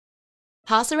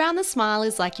Pass Around the Smile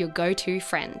is like your go-to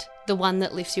friend, the one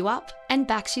that lifts you up and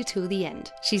backs you till the end.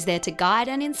 She's there to guide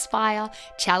and inspire,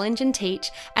 challenge and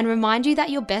teach, and remind you that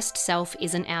your best self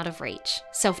isn't out of reach.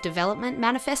 Self-development,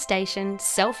 manifestation,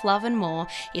 self-love and more,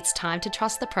 it's time to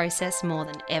trust the process more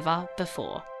than ever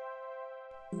before.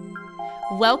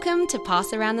 Welcome to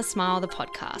Pass Around the Smile, the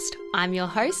podcast. I'm your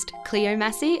host, Cleo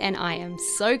Massey, and I am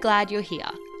so glad you're here.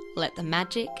 Let the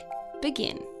magic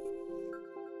begin.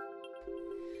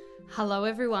 Hello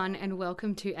everyone, and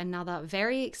welcome to another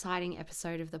very exciting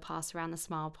episode of the Pass Around the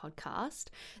Smile podcast.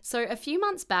 So a few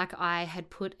months back, I had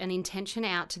put an intention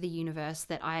out to the universe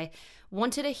that I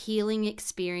wanted a healing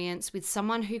experience with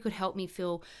someone who could help me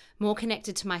feel more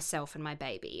connected to myself and my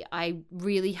baby. I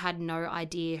really had no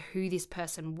idea who this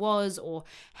person was or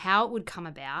how it would come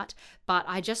about, but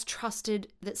I just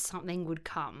trusted that something would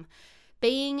come.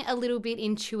 Being a little bit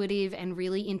intuitive and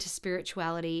really into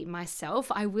spirituality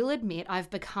myself, I will admit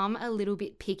I've become a little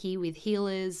bit picky with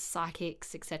healers,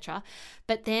 psychics, etc.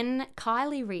 But then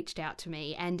Kylie reached out to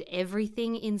me and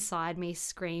everything inside me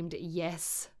screamed,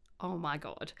 yes, oh my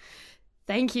God.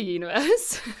 Thank you,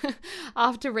 universe.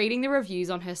 After reading the reviews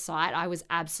on her site, I was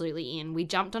absolutely in. We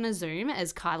jumped on a Zoom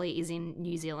as Kylie is in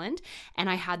New Zealand, and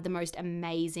I had the most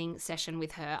amazing session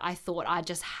with her. I thought I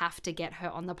just have to get her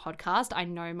on the podcast. I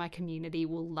know my community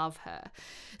will love her.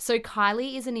 So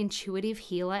Kylie is an intuitive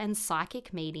healer and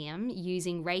psychic medium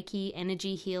using Reiki,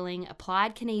 energy healing,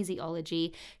 applied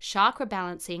kinesiology, chakra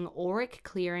balancing, auric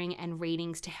clearing, and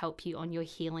readings to help you on your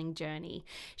healing journey.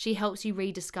 She helps you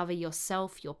rediscover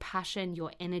yourself, your passion,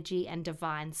 your energy and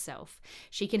divine self.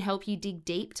 She can help you dig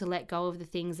deep to let go of the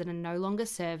things that are no longer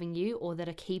serving you or that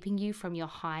are keeping you from your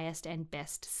highest and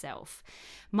best self.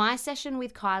 My session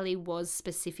with Kylie was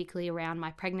specifically around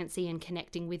my pregnancy and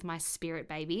connecting with my spirit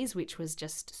babies, which was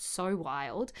just so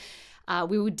wild.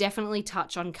 We will definitely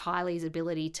touch on Kylie's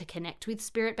ability to connect with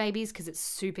spirit babies because it's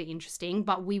super interesting,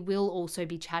 but we will also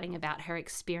be chatting about her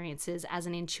experiences as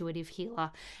an intuitive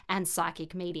healer and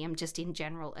psychic medium just in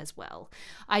general as well.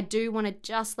 I do want to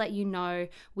just let you know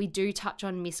we do touch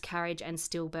on miscarriage and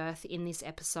stillbirth in this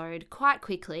episode quite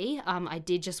quickly. I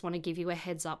did just want to give you a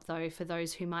heads up though for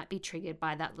those who might be triggered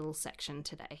by that little section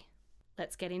today.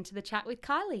 Let's get into the chat with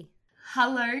Kylie.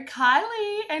 Hello,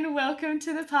 Kylie, and welcome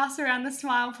to the Pass Around the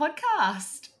Smile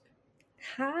podcast.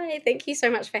 Hi, thank you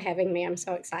so much for having me. I'm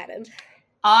so excited.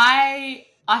 I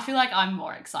feel like I'm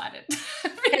more excited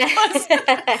because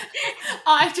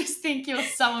I just think you're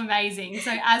so amazing.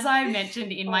 So as I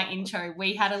mentioned in my intro,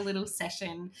 we had a little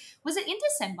session. Was it in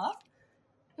December?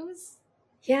 It was...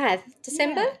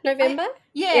 December, November?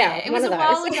 It was a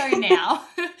while ago now.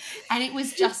 And it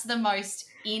was just the most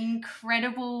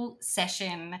incredible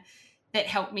session that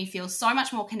helped me feel so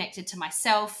much more connected to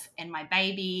myself and my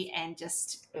baby and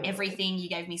just everything. You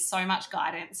gave me so much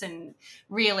guidance. And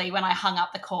really, when I hung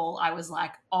up the call, I was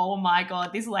like, oh my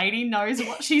God, this lady knows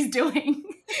what she's doing.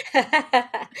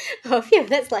 Oh, yeah,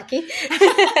 that's lucky. So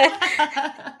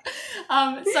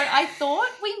I thought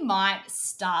we might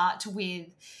start with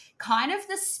kind of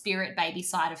the spirit baby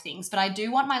side of things, but I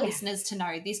do want my listeners to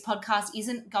know this podcast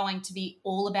isn't going to be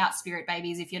all about spirit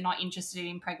babies. If you're not interested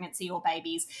in pregnancy or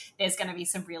babies, there's going to be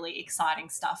some really exciting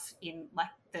stuff in like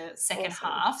the second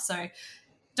half. So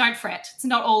don't fret. It's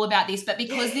not all about this, but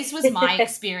because this was my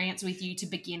experience with you to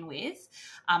begin with,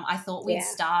 I thought we'd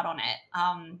start on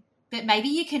it. But maybe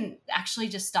you can actually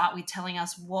just start with telling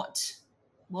us what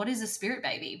is a spirit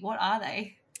baby? What are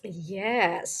they?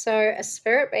 Yeah, so a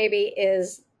spirit baby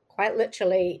is quite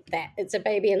literally that. It's a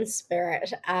baby in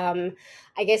spirit. I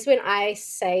guess when I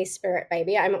say spirit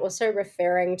baby, I'm also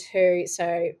referring to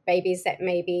babies that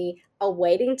maybe are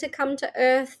waiting to come to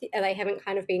earth and they haven't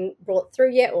kind of been brought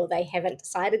through yet, or they haven't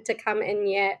decided to come in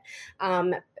yet.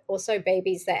 Also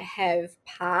babies that have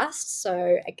passed,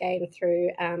 so again through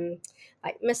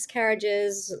like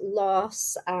miscarriages,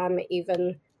 loss,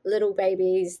 even little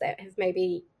babies that have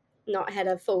maybe not had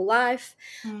a full life,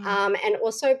 and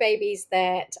also babies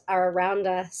that are around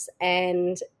us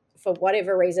and for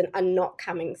whatever reason are not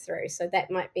coming through. So that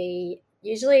might be,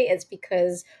 usually it's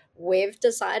because we've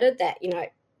decided that,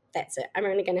 that's it. I'm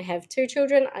only going to have 2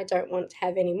 children. I don't want to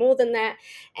have any more than that.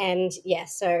 And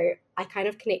so I kind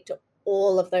of connect to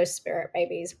all of those spirit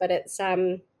babies, but it's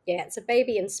it's a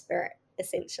baby in spirit,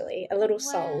 essentially, a little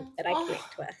soul that I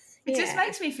connect with. It just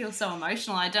makes me feel so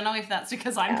emotional. I don't know if that's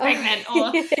because I'm pregnant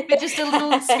but just a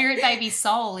little spirit baby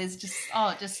soul is just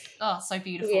so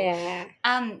beautiful. Yeah.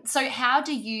 So how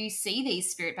do you see these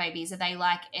spirit babies? Are they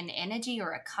like an energy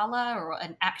or a color or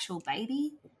an actual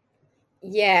baby?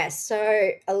 Yeah, so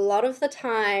a lot of the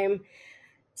time,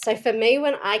 so for me,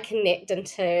 when I connect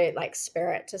into like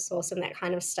spirit to source and that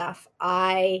kind of stuff,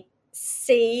 I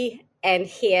see and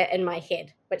hear in my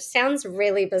head, which sounds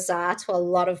really bizarre to a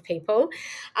lot of people.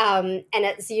 And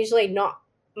it's usually not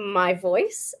my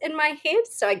voice in my head.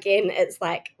 So again, it's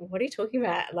like, what are you talking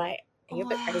about? Like, are you a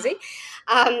bit Wow. crazy?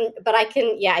 But I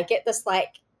can, yeah, I get this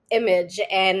like image,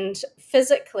 and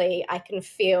physically I can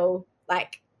feel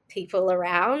like people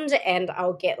around, and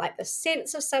I'll get like the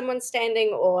sense of someone standing,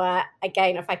 or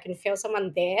again, if I can feel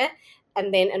someone there,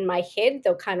 and then in my head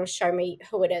they'll kind of show me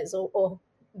who it is, or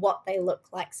what they look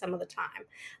like some of the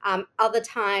time. Other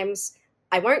times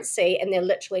I won't see, and they're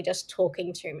literally just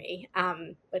talking to me,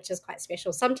 which is quite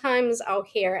special. Sometimes I'll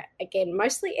hear it, again,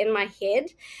 mostly in my head,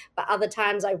 but other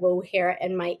times I will hear it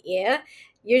in my ear.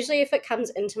 Usually if it comes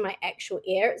into my actual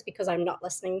ear, it's because I'm not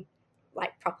listening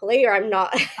like properly, or I'm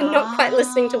not not quite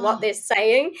listening to what Ah. they're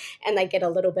saying, and they get a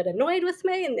little bit annoyed with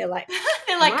me, and they're like,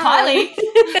 They're come like, on. Kylie,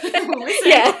 listen.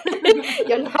 Yeah,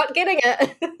 you're not getting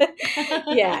it.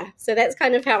 Yeah, so that's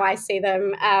kind of how I see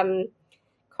them.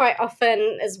 Quite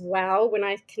often as well, when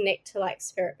I connect to like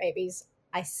spirit babies,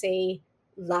 I see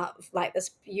love, like this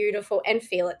beautiful, and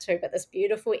feel it too, but this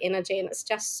beautiful energy, and it's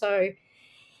just so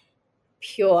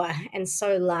pure and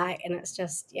so light, and it's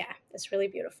just, yeah, it's really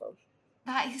beautiful.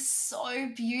 That is so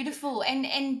beautiful.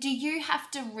 And do you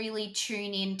have to really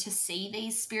tune in to see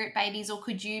these spirit babies, or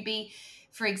could you be,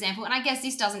 for example, and I guess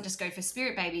this doesn't just go for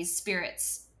spirit babies,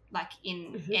 spirits like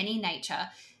in Mhm. any nature,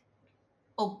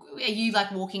 or are you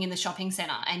like walking in the shopping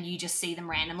center and you just see them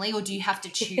randomly, or do you have to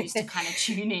choose to kind of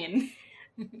tune in?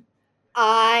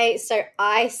 I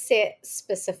set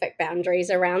specific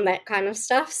boundaries around that kind of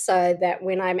stuff, so that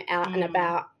when I'm out and Mm,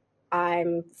 about,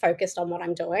 I'm focused on what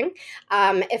I'm doing.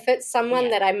 If it's someone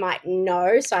yeah. that I might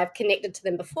know, so I've connected to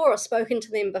them before or spoken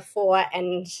to them before,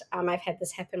 and I've had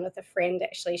this happen with a friend.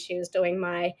 Actually, she was doing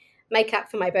my makeup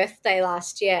for my birthday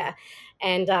last year,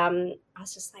 and I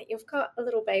was just like, "You've got a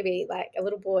little baby, like a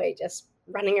little boy, just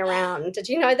running around. Did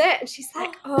you know that?" And she's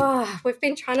like, "Oh, we've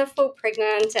been trying to fall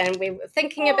pregnant, and we were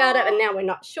thinking about it, and Oh, now we're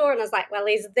not sure." And I was like, "Well,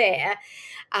 he's there."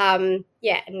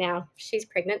 Yeah, and now she's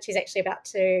pregnant. She's actually about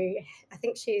to, I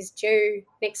think she's due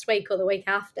next week or the week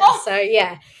after. So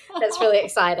yeah, that's really oh.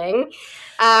 exciting.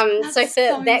 So That's for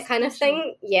so that kind of special.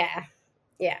 thing, yeah,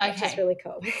 yeah, which is Okay. really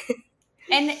cool.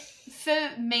 And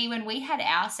for me, when we had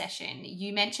our session,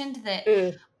 you mentioned that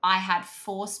Mm, I had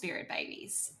 4 spirit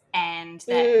babies and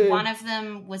that one mm, of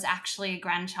them was actually a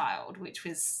grandchild, which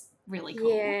was really cool.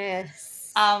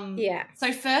 yes, yeah.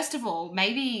 So first of all,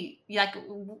 maybe like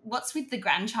what's with the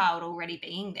grandchild already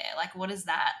being there? Like what is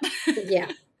that? Yeah.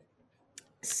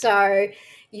 So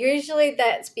usually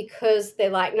that's because they're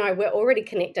like, no, we're already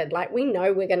connected. Like, we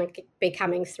know we're going to be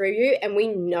coming through you, and we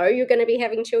know you're going to be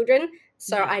having children.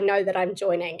 So Yeah. I know that I'm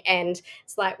joining. And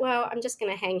it's like, well, I'm just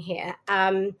going to hang here.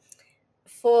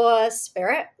 For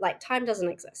spirit, like, time doesn't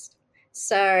exist.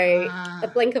 So a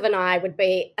Ah. blink of an eye would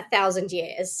be 1,000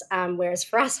 years. Whereas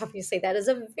for us, obviously, that is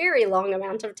a very long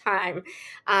amount of time.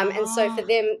 And so for Oh.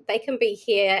 them, they can be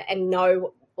here and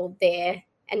know, or there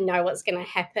and know what's going to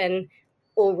happen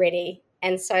already.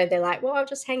 And so they're like, well, I'll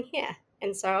just hang here.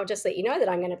 And so I'll just let you know that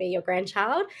I'm going to be your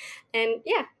grandchild. And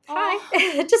yeah, Oh.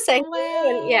 hi. Just saying hello.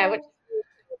 And yeah, Wow.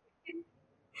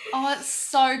 Oh, it's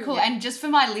so cool. yeah. And just for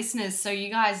my listeners, so you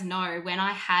guys know, when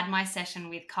I had my session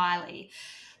with Kylie,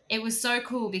 it was so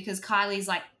cool because Kylie's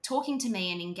like talking to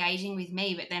me and engaging with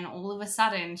me, but then all of a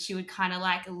sudden she would kind of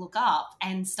like look up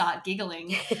and start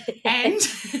giggling and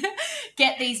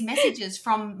get these messages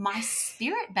from my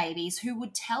spirit babies who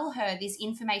would tell her this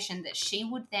information that she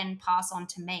would then pass on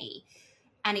to me.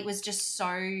 And it was just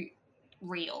so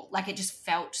real. Like it just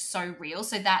felt so real.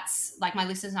 So that's like my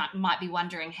listeners might be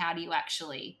wondering, how do you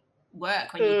actually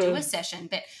work when you do a Mm. session?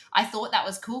 But I thought that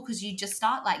was cool because you just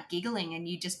start like giggling and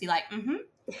you just be like,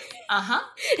 uh-huh,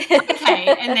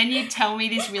 okay. And then you'd tell me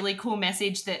this really cool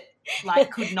message that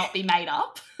like could not be made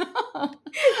up.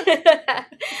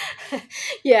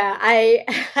 Yeah, I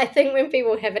think when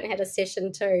people haven't had a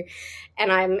session too,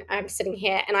 and I'm sitting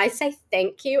here and I say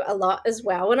thank you a lot as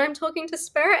well when I'm talking to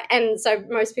spirit, and so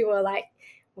most people are like,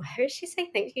 why does she say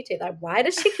thank you to? Like, why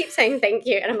does she keep saying thank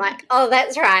you? And I'm like, oh,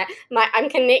 that's right. I'm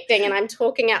connecting and I'm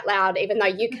talking out loud, even though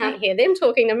you can't hear them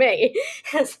talking to me.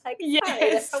 It's like, sorry, that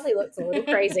Yes. probably looks a little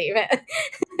crazy, but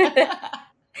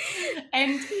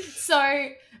And so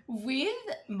with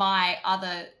my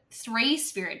other 3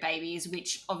 spirit babies,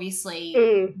 which obviously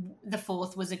mm, the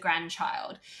 4th was a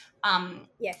grandchild,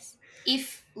 yes.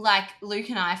 if like Luke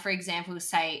and I, for example,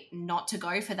 say not to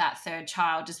go for that 3rd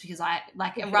child just because I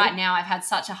like right Hmm. now I've had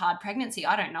such a hard pregnancy,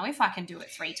 I don't know if I can do it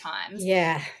 3 times.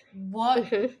 Yeah. What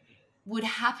Hmm. would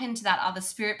happen to that other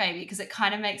spirit baby? Because it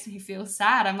kind of makes me feel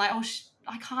sad. I'm like, oh,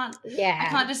 I Yeah.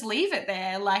 can't just leave it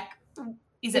there. Like,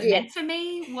 is it Yeah. meant for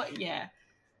me? What? Yeah.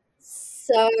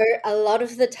 So a lot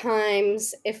of the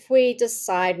times, if we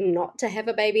decide not to have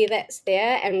a baby that's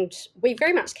there, and we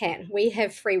very much can, we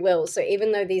have free will. So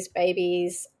even though these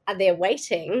babies are there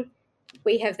waiting,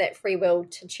 we have that free will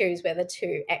to choose whether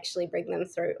to actually bring them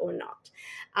through or not.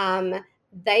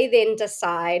 They then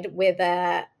decide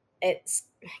whether it's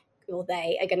or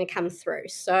they are going to come through.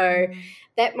 So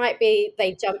that might be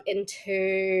they jump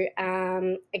into,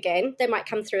 again, they might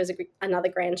come through as another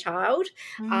grandchild.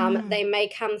 They may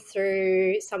come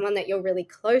through someone that you're really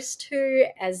close to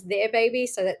as their baby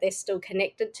so that they're still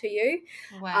connected to you.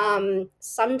 Wow.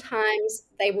 Sometimes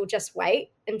they will just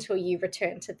wait until you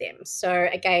return to them. So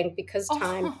again, because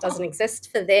time doesn't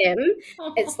exist for them,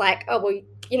 it's like, oh, well,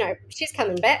 she's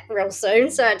coming back real soon,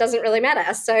 so it doesn't really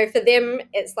matter. So for them,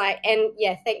 it's like, and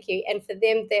yeah, thank you. And for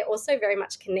them, they're also very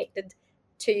much connected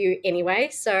to you anyway.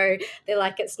 So they're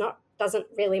like, doesn't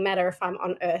really matter if I'm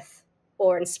on earth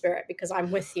or in spirit because I'm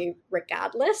with you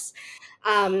regardless.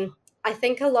 I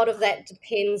think a lot of that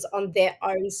depends on their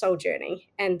own soul journey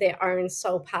and their own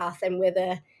soul path and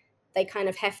whether they kind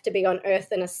of have to be on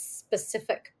earth in a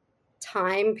specific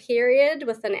time period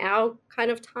within our kind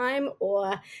of time,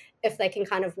 or if they can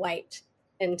kind of wait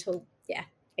until,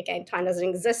 again, time doesn't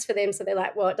exist for them. So they're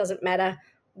like, well, it doesn't matter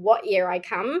what year I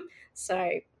come.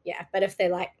 So yeah, but if they're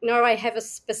like, no, I have a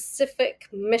specific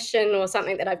mission or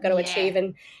something that I've got to achieve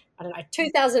in, I don't know,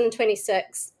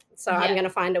 2026. So I'm going to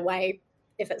find a way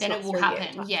if it's then not it will through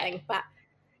happen. you type thing. But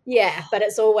yeah, but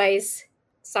it's always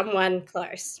someone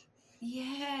close.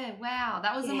 Yeah, wow.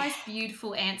 That was the most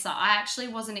beautiful answer. I actually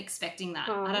wasn't expecting that.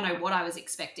 I don't know what I was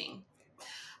expecting.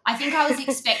 I think I was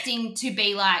expecting to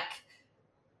be like,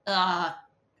 I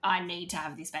need to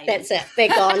have this baby. That's it. They're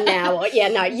gone now. Or, you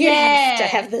have to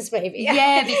have this baby.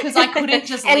 Yeah, because I couldn't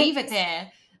just leave it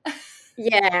there.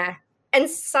 Yeah. And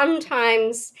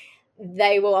sometimes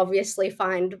they will obviously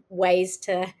find ways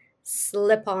to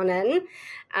slip on in.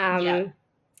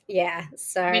 Yeah.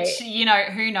 So, which,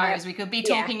 who knows? We could be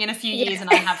talking in a few years and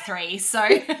I have 3. So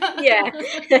yeah.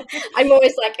 I'm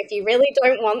always like, if you really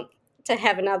don't want to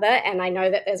have another, and I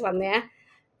know that there's one there,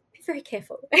 be very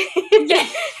careful. Yeah.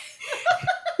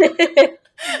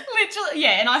 Literally,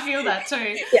 yeah, and I feel that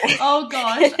too. Yeah. Oh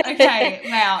gosh. Okay.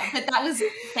 Wow. But that was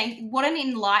what an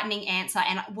enlightening answer.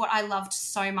 And what I loved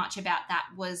so much about that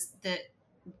was that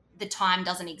the time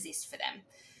doesn't exist for them.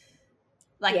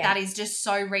 Like that is just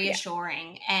so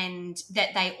reassuring, and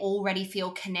that they already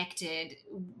feel connected,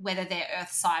 whether they're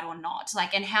earth side or not.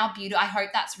 Like, and how beautiful. I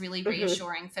hope that's really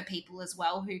reassuring for people as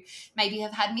well who maybe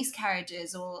have had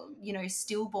miscarriages or,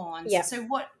 stillborns. Yeah. So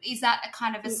what is that a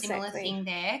kind of a similar thing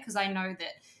there? Because I know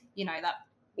that,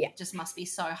 that just must be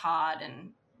so hard,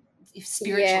 and if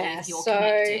spiritually if you're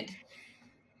connected.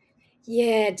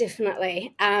 Yeah,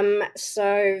 definitely.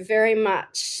 So very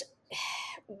much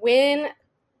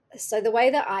so the way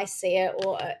that I see it,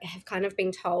 or have kind of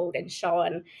been told and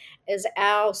shown, is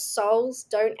our souls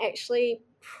don't actually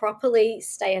properly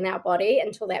stay in our body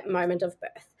until that moment of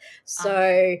birth.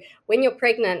 So when you're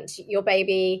pregnant, your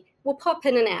baby will pop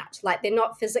in and out. Like, they're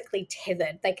not physically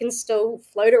tethered. They can still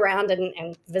float around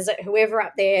and visit whoever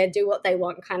up there, do what they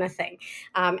want kind of thing.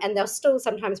 And they'll still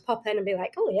sometimes pop in and be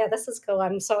like, oh yeah, this is cool.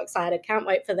 I'm so excited. Can't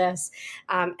wait for this.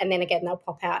 And then again, they'll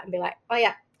pop out and be like, oh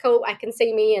yeah, cool, I can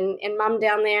see me and mum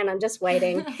down there and I'm just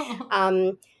waiting.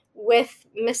 With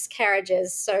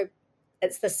miscarriages, so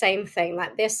it's the same thing.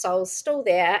 Like, their soul's still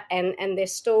there and they're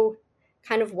still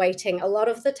kind of waiting. A lot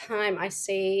of the time I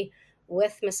see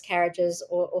with miscarriages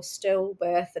or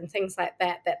stillbirth and things like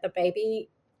that the baby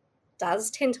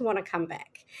does tend to want to come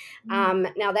back.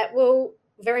 Now, that will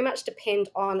very much depend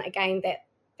on, again, that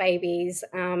baby's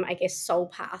I guess soul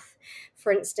path.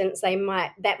 For instance,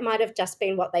 that might have just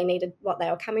been what they needed, what they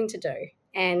were coming to do,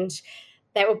 and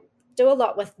that will do a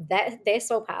lot with their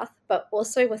soul path, but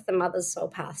also with the mother's soul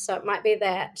path. So it might be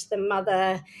that the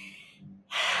mother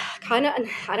kind of,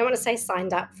 I don't want to say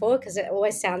signed up for, because it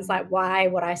always sounds like, why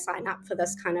would I sign up for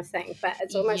this kind of thing? But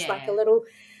it's almost like a little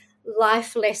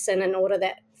life lesson in order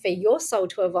that for your soul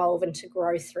to evolve and to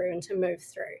grow through and to move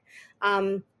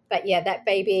through. But yeah, that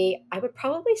baby, I would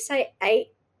probably say 8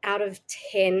 out of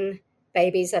 10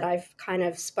 babies that I've kind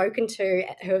of spoken to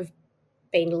who have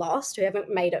been lost, who haven't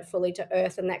made it fully to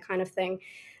earth and that kind of thing,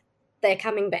 they're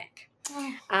coming back.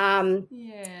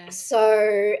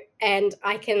 So, and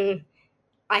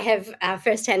I have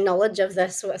firsthand knowledge of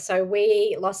this. So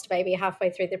we lost a baby halfway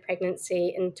through the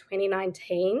pregnancy in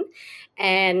 2019,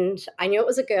 and I knew it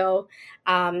was a girl.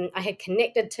 I had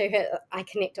connected to her. I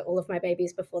connect to all of my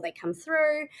babies before they come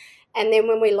through. And then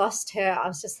when we lost her, I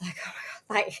was just like, oh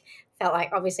my God, felt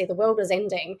like obviously the world was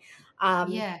ending.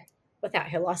 without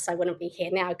her loss, I wouldn't be here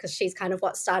now, because she's kind of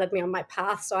what started me on my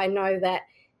path. So I know that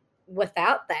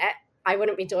without that, I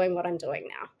wouldn't be doing what I'm doing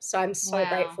now. So I'm so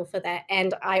grateful for that.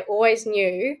 And I always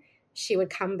knew she would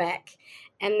come back.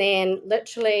 And then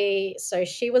literally, so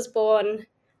she was born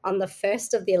on the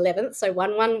 1st of the 11th, so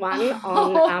 111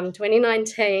 on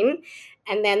 2019.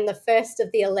 And then the 1st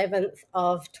of the 11th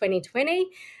of 2020,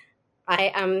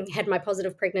 I had my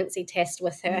positive pregnancy test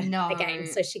with her again.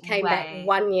 So she came back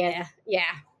 1 year. Yeah.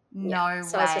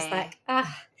 So I was just like,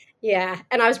 yeah.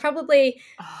 And I was probably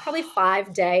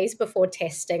 5 days before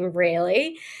testing,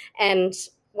 really, and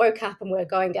woke up and we were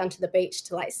going down to the beach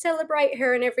to like celebrate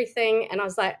her and everything. And I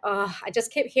was like, I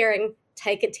just kept hearing,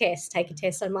 take a test.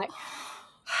 I'm like,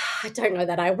 I don't know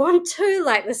that I want to.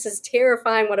 Like, this is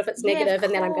terrifying. What if it's negative?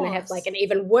 And then I'm going to have like an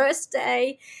even worse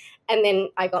day. And then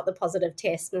I got the positive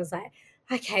test and I was like,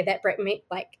 okay, that brought me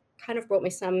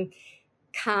some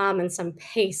calm and some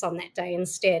peace on that day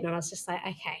instead. And I was just like,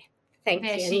 okay, thank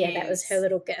you. And yeah, that was her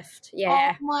little gift.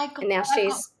 Yeah. Oh my God. And now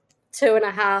she's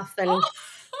 2.5 and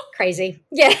crazy.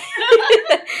 Yeah.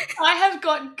 I have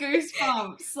got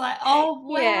goosebumps. Like, oh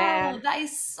wow. Yeah. That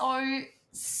is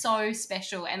so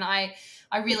special. And I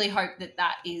really hope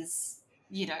that is,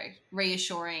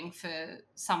 reassuring for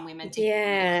some women to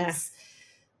hear, because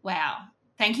wow.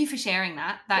 Thank you for sharing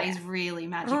that. That is really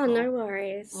magical. Oh, no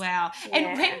worries. Wow.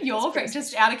 And when you're,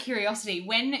 just out of curiosity,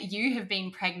 when you have been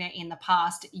pregnant in the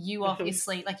past, you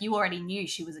obviously, like, you already knew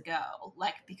she was a girl,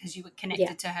 like, because you were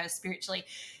connected to her spiritually.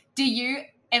 Do you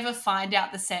ever find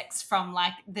out the sex from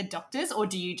like the doctors, or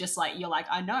do you just like, you're like,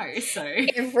 I know, so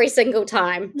every single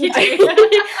time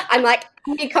I'm like,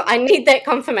 I need that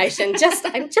confirmation,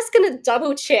 I'm just gonna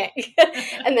double check,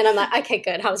 and then I'm like, okay,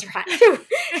 good, I was right,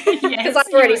 because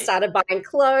I've already started buying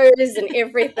clothes and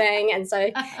everything, and so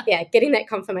getting that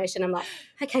confirmation, I'm like,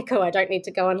 okay, cool, I don't need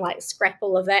to go and like scrap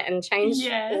all of that and change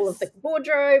all of the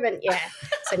wardrobe, and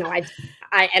so no,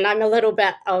 and I'm a little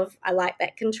bit of, I like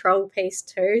that control piece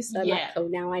too. So I'm like, cool,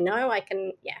 now I know I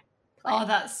can, play. Oh,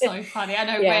 that's so funny. I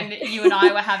know when you and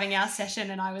I were having our session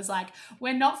and I was like,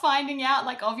 we're not finding out.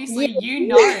 Like, obviously,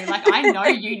 like, I know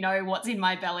you know what's in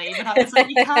my belly, but I was like,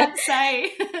 you can't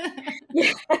say.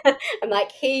 I'm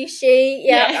like, he, she,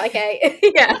 okay.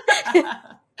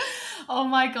 Oh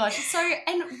my gosh. So,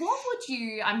 and what would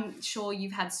you, I'm sure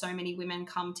you've had so many women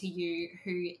come to you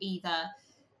who either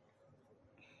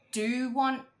do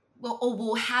want,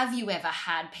 or have you ever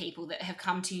had people that have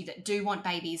come to you that do want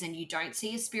babies and you don't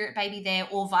see a spirit baby there,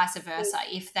 or vice versa,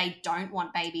 if they don't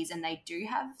want babies and they do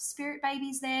have spirit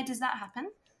babies there? Does that happen?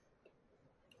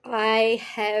 I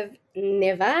have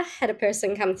never had a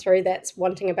person come through that's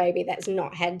wanting a baby that's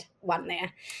not had one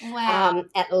there. Wow.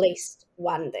 At least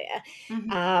one there.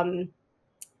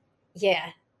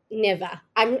 Never.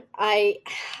 I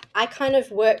kind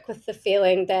of work with the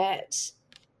feeling that,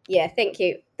 thank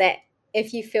you, that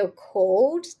if you feel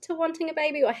called to wanting a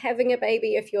baby or having a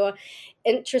baby, if you're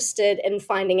interested in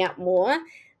finding out more,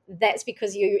 that's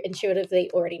because you intuitively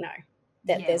already know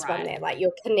that there's one there. Like,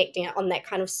 you're connecting it on that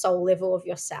kind of soul level of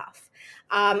yourself.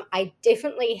 I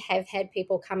definitely have had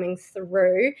people coming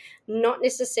through, not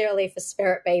necessarily for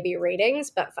spirit baby readings,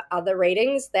 but for other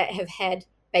readings that have had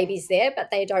babies there,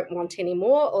 but they don't want any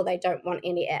more, or they don't want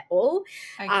any at all.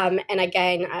 Okay. And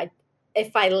again,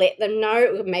 if I let them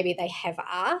know, maybe they have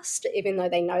asked, even though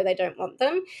they know they don't want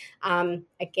them.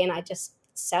 Again, I just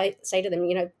say to them,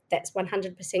 that's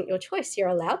 100% your choice. You're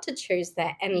allowed to choose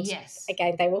that. And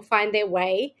again, they will find their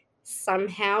way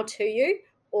somehow to you,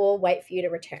 or wait for you to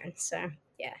return. So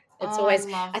it's always,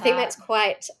 I think that's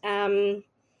quite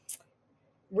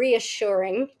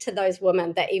reassuring to those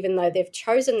women, that even though they've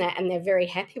chosen that and they're very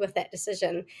happy with that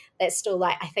decision, that's still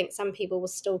like, I think some people will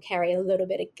still carry a little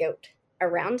bit of guilt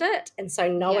around it. And so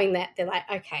knowing that, they're like,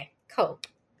 okay, cool,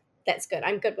 that's good,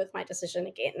 I'm good with my decision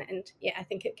again. And I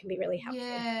think it can be really helpful.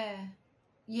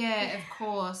 Yeah, of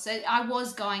course. I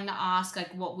was going to ask,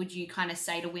 like, what would you kind of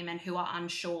say to women who are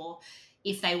unsure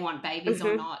if they want babies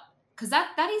or not? Because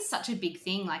that is such a big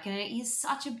thing, like, and it is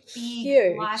such a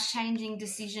big life-changing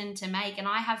decision to make. And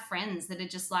I have friends that are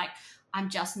just like, I'm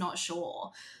just not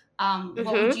sure. What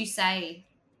would you say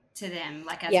to them,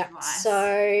 like, as advice?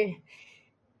 So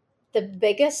the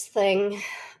biggest thing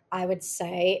I would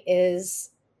say is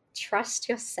trust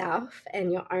yourself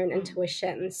and your own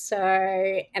intuition. So,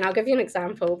 and I'll give you an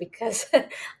example, because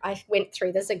I went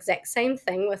through this exact same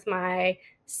thing with my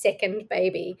second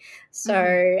baby.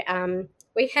 So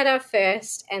we had our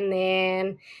first, and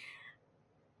then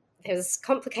there was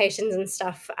complications and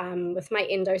stuff with my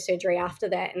endo surgery after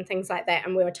that and things like that,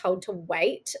 and we were told to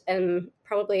wait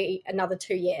probably another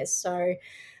 2 years. So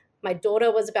My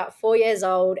daughter was about 4 years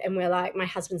old, and we're like, my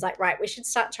husband's like, right, we should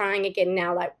start trying again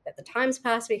now. Like, at the time's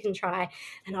passed, we can try.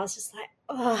 And I was just like,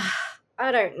 oh,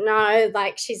 I don't know.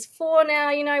 Like, she's 4 now,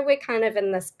 we're kind of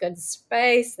in this good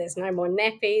space. There's no more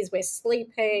nappies. We're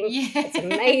sleeping. Yeah. It's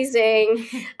amazing.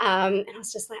 And I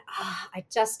was just like, I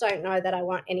just don't know that I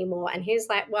want any more. And he's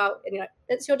like, well,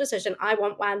 it's your decision. I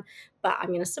want one, but I'm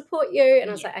going to support you. And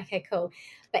I was like, okay, cool.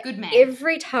 But good man.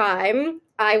 Every time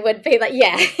I would be like,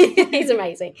 yeah, he's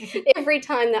amazing. Every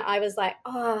time that I was like,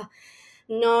 oh,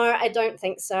 no, I don't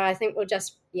think so. I think we'll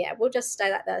just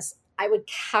stay like this. I would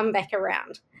come back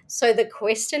around. So the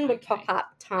question would pop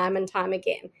up time and time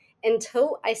again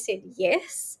until I said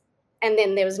yes. And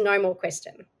then there was no more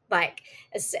question.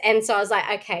 And so I was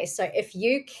like, okay, so if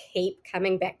you keep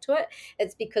coming back to it,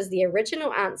 it's because the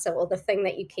original answer, or the thing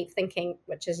that you keep thinking,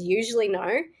 which is usually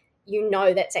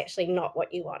no, that's actually not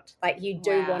what you want. Like, you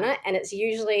do want it, and it's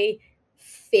usually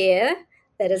fear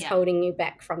that is holding you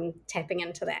back from tapping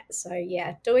into that. So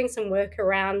yeah, doing some work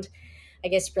around, I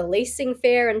guess, releasing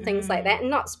fear and things like that, and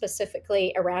not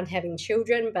specifically around having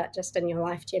children, but just in your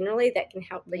life generally, that can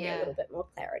help bring you a little bit more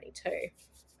clarity too.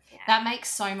 Yeah. That makes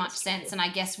so much sense. And I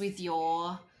guess with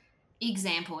your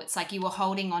example, it's like you were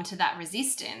holding on to that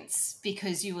resistance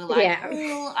because you were like,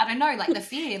 I don't know, like the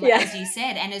fear, as you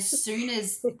said. And as soon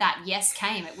as that yes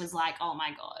came, it was like, oh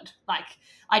my God, like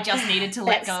I just needed to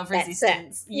let go of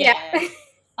resistance. Yeah.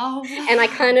 Oh, wow. And I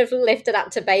kind of left it up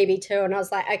to baby too. And I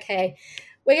was like, okay,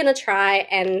 we're going to try.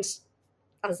 And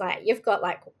I was like, you've got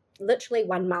like literally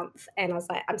 1 month. And I was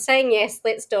like, I'm saying yes,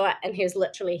 let's do it. And he was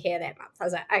literally here that month. I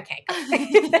was like, okay,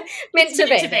 cool. meant to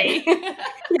be.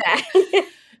 Yeah.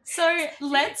 So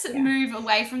let's move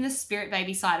away from the spirit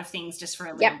baby side of things just for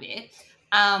a little bit.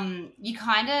 You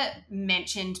kind of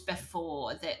mentioned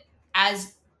before that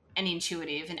as an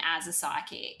intuitive and as a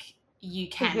psychic, you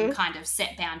can kind of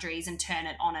set boundaries and turn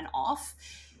it on and off.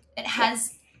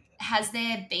 Has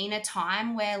there been a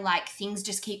time where like things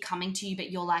just keep coming to you,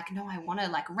 but you're like, no, I want to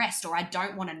like rest, or I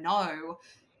don't want to know?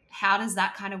 How does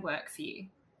that kind of work for you?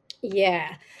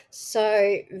 Yeah.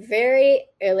 So very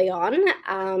early on,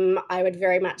 I would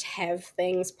very much have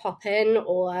things pop in,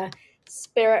 or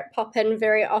spirit pop in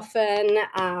very often.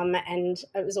 And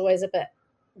it was always a bit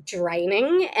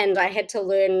draining, and I had to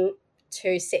learn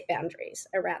to set boundaries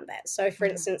around that. So for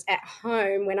instance, at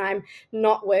home, when I'm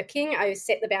not working, I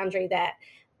set the boundary that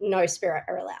no spirit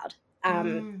are allowed.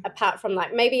 Apart from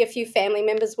like maybe a few family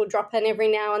members will drop in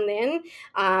every now and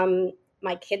then.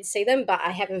 My kids see them, but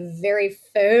I have a very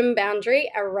firm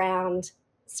boundary around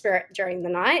spirit during the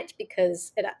night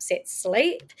because it upsets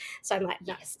sleep. So I'm like,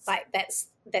 no, like that's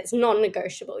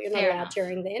non-negotiable. You're not allowed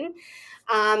during then.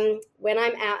 When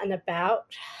I'm out and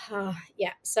about,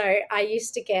 so I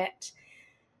used to get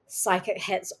psychic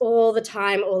hits all the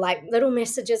time, or like little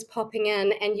messages popping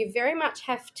in, and you very much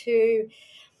have to,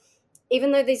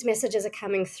 even though these messages are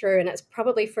coming through and it's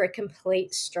probably for a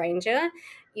complete stranger,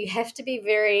 you have to be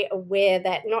very aware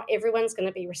that not everyone's going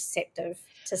to be receptive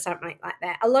to something like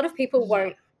that. A lot of people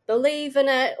won't believe in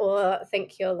it or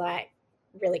think you're like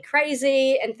really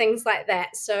crazy and things like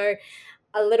that. So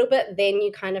a little bit then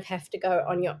you kind of have to go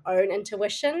on your own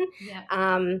intuition.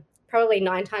 Probably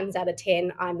 9 times out of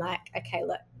 10, I'm like, okay,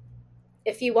 look,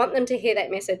 if you want them to hear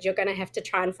that message, you're going to have to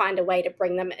try and find a way to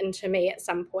bring them into me at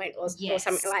some point or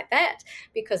something like that,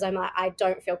 because I'm like, I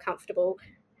don't feel comfortable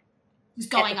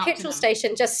just going at the up petrol to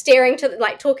station, just staring to,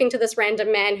 like, talking to this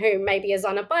random man who maybe is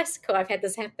on a bicycle. I've had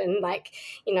this happen, like,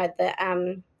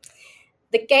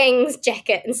 the gang's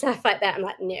jacket and stuff like that. I'm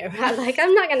like, no,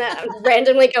 I'm not going to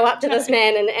randomly go up to this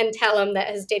man and tell him that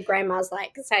his dead grandma's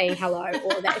like saying hello,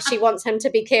 or that she wants him to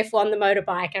be careful on the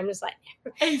motorbike. I'm just like,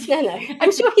 no,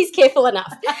 I'm sure he's careful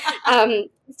enough.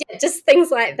 Just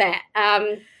things like that.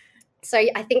 So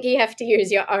I think you have to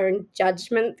use your own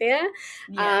judgment there.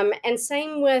 And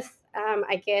same with,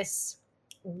 I guess,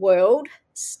 world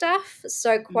stuff.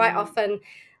 So quite often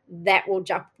that will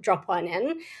drop on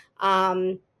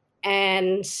in.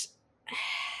 And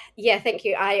thank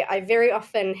you. I very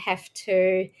often have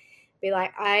to be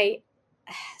like,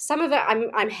 some of it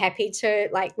I'm happy to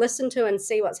like listen to and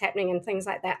see what's happening and things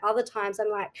like that. Other times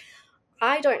I'm like,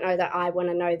 I don't know that I want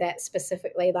to know that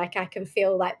specifically. Like, I can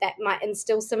feel like that might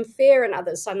instill some fear in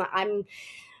others. So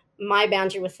my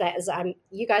boundary with that is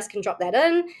you guys can drop that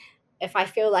in. If I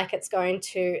feel like it's going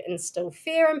to instill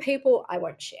fear in people, I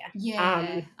won't share.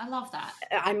 Yeah, I love that.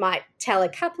 I might tell a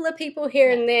couple of people here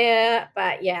and there,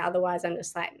 but otherwise I'm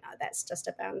just like, no, that's just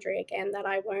a boundary again that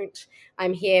I won't.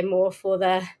 I'm here more for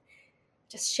the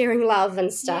just sharing love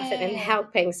and stuff and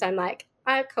helping. So I'm like,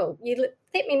 oh, cool. You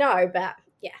let me know, but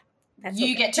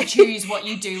you get to choose what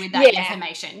you do with that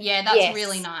information. Yeah, that's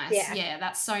really nice. Yeah,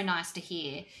 that's so nice to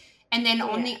hear. And then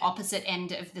on the opposite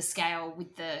end of the scale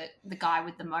with the guy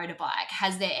with the motorbike,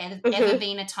 has there ever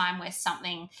been a time where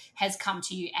something has come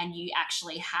to you and you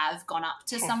actually have gone up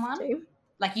to someone?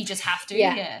 Like you just have to?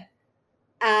 Yeah.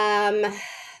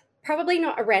 Probably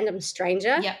not a random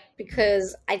stranger,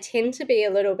 because I tend to be a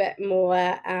little bit more,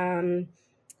 I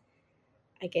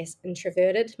guess,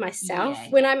 introverted myself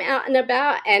when I'm out and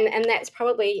about, and that's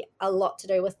probably a lot to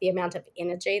do with the amount of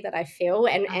energy that I feel,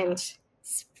 and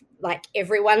like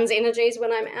everyone's energies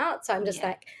when I'm out. So I'm just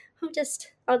like,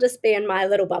 I'll just be in my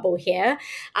little bubble here.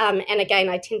 And again,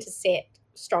 I tend to set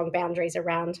strong boundaries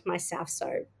around myself.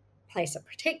 So place a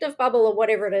protective bubble or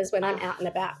whatever it is when I'm out and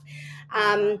about.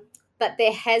 But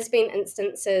there has been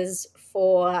instances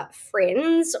for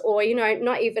friends or,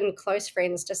 not even close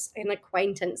friends, just an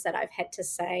acquaintance that I've had to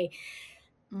say,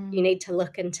 you need to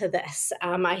look into this.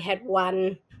 I had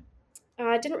one,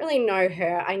 I didn't really know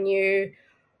her. I knew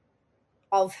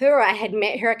of her. I had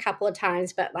met her a couple of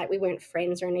times, but like we weren't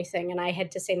friends or anything. And I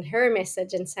had to send her a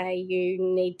message and say, you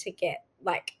need to get,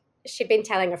 like, she'd been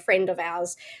telling a friend of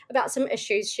ours about some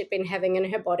issues she'd been having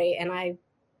in her body. And I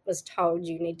was told,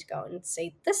 you need to go and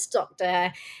see this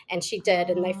doctor. And she did,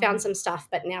 and they found some stuff,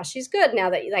 but now she's good now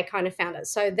that they kind of found it.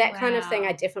 So that kind of thing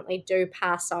I definitely do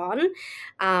pass on.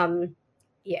 But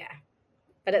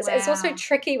it's also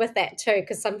tricky with that too,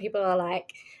 because some people are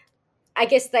like, I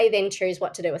guess they then choose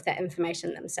what to do with that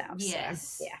information themselves.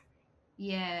 Yes. So,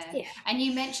 yeah. And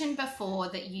you mentioned before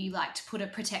that you like to put a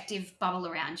protective bubble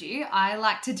around you. I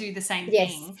like to do the same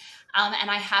thing.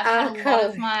 And I have had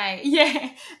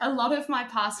a lot of my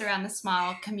Pass Around the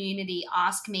Smile community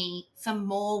ask me for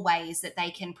more ways that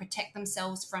they can protect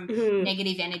themselves from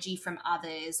negative energy from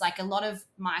others. Like a lot of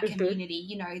my community,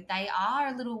 they are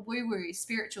a little woo-woo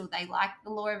spiritual. They like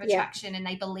the law of attraction and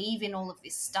they believe in all of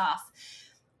this stuff.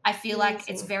 I feel like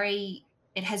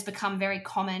it has become very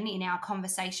common in our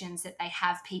conversations that they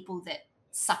have people that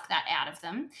suck that out of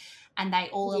them, and they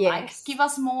all are like, give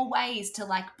us more ways to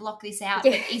like block this out.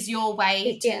 But is your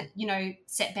way to,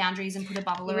 set boundaries and put a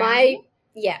bubble around you?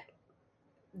 Yeah.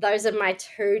 Those are my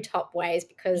two top ways,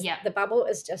 because the bubble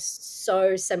is just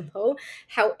so simple.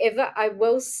 However, I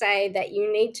will say that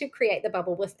you need to create the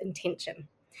bubble with intention.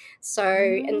 So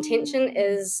intention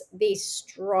is the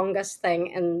strongest thing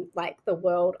in like the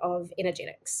world of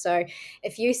energetics. So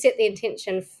if you set the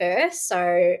intention first,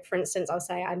 so for instance, I'll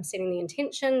say I'm setting the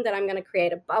intention that I'm going to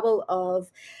create a bubble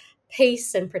of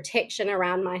peace and protection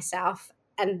around myself,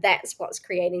 and that's what's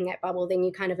creating that bubble, then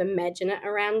you kind of imagine it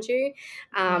around you.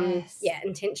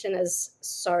 Intention is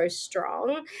so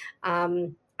strong.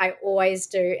 I always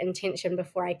do intention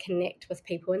before I connect with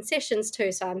people in sessions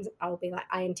too. So I'll be like,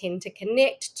 I intend to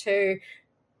connect to,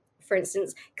 for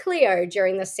instance, Cleo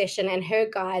during the session and her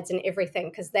guides and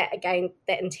everything, because that, again,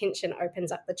 that intention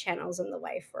opens up the channels and the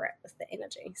way for it with the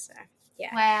energy. So,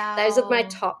 those are my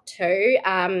top two.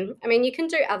 I mean, you can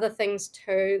do other things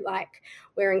too, like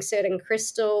wearing certain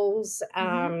crystals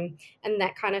and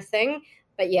that kind of thing.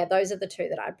 But those are the two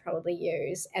that I'd probably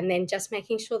use. And then just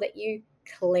making sure that you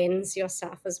cleanse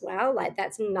yourself as well. Like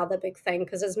that's another big thing,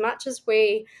 because as much as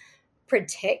we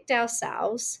protect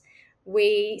ourselves,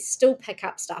 we still pick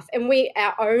up stuff, and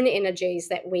our own energies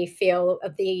that we feel,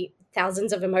 of the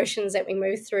thousands of emotions that we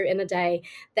move through in a day,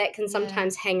 that can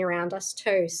sometimes hang around us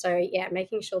too. So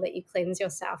making sure that you cleanse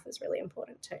yourself is really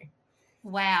important too.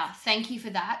 Wow, thank you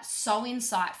for that. So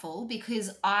insightful,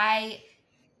 because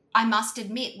I must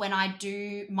admit, when I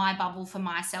do my bubble for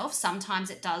myself, sometimes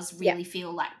it does really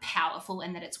feel like powerful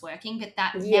and that it's working. But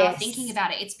now thinking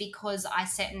about it, it's because I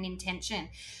set an intention.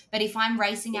 But if I'm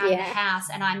racing out of the house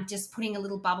and I'm just putting a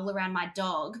little bubble around my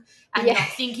dog and not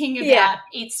thinking about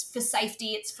it's for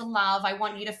safety, it's for love, I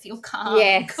want you to feel calm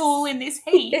and cool in this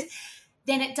heat,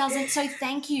 then it doesn't. So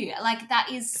thank you. Like that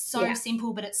is so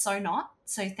simple, but it's so not.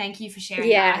 So thank you for sharing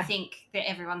that. I think that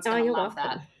everyone's going to love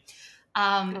that.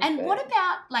 And what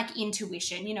about like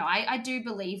intuition? I do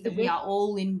believe that we are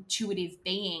all intuitive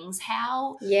beings.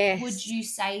 How would you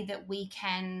say that we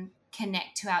can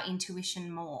connect to our intuition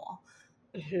more?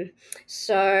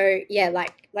 So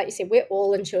like you said, we're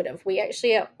all intuitive. We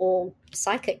actually are all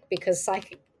psychic, because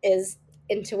psychic is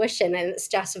intuition, and it's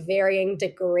just varying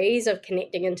degrees of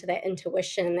connecting into that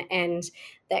intuition and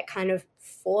that kind of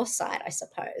foresight, I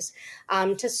suppose.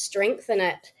 To strengthen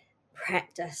it,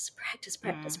 practice.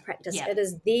 It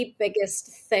is the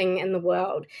biggest thing in the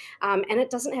world, and it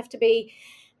doesn't have to be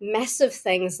massive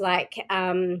things like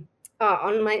on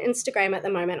my Instagram at the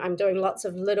moment, I'm doing lots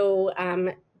of little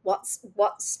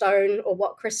what stone or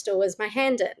what crystal is my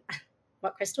hand in.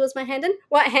 what crystal is my hand in?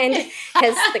 What hand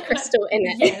has the crystal in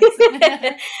Yes.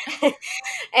 it?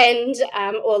 And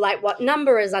or like what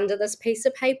number is under this piece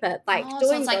of paper? Like Oh, so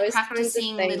doing it's like those kinds of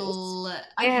practicing things. little.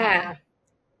 Yeah. Okay.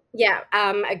 Yeah,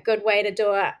 a good way to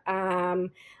do it,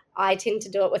 I tend to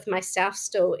do it with myself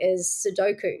still, is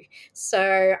Sudoku.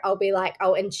 So I'll be like,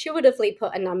 I'll intuitively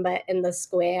put a number in the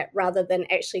square rather than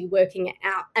actually working it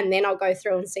out. And then I'll go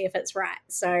through and see if it's right.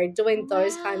 So doing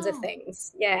those kinds of Wow.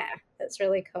 things. Yeah, that's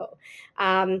really cool.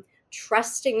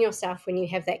 Trusting yourself when you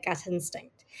have that gut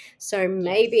instinct. So Yes.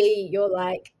 maybe you're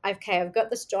like, okay, I've got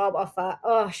this job offer.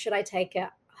 Oh, should I take it?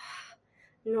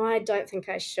 No, I don't think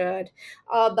I should.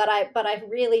 Oh, but I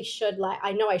really should. Like,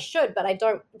 I know I should, but I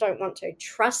don't want to.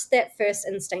 Trust that first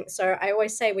instinct. So I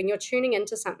always say, when you're tuning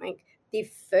into something, the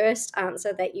first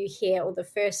answer that you hear, or the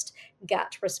first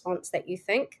gut response that you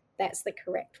think, that's the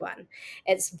correct one.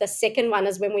 It's the second one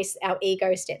is when our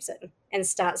ego steps in and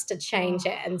starts to change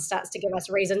it and Oh, starts to give us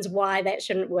reasons why that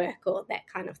shouldn't work, or that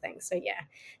kind of thing. So yeah,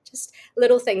 just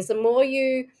little things. The more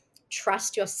you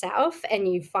trust yourself and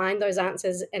you find those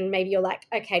answers, and maybe you're like,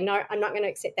 okay, no, I'm not going to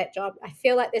accept that job, I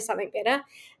feel like there's something better,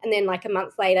 and then like a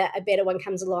month later a better one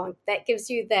comes along, that gives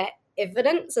you that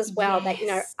evidence as well that,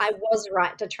 yes. I was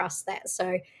right to trust that.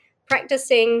 So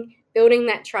practicing building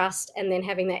that trust and then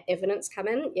having that evidence come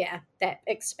in, yeah, that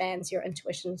expands your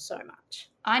intuition so much.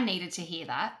 I needed to hear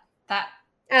that. That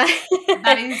uh,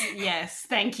 that is yes.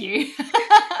 Thank you.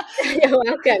 you're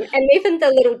welcome. And even the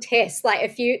little test, like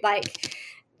if you like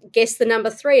guess the number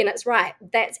 3 and it's right,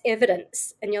 that's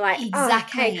evidence, and you're like, oh,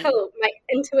 okay, Exactly. cool, my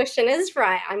intuition is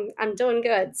right, I'm doing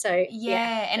good. So yeah,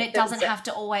 Yeah, and it it builds doesn't it. have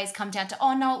to always come down to,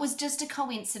 oh no, it was just a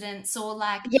coincidence, or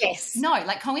like, Yes. no,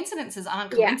 like coincidences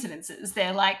aren't Yeah. coincidences.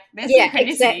 They're like they're Yeah, synchronicities.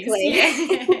 exactly.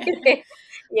 Yeah.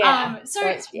 Yeah, So so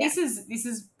it's, yeah. this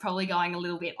is probably going a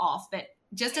little bit off, but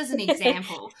just as an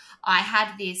example, I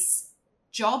had this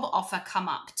job offer come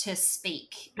up to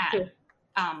speak at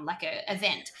like a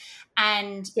event,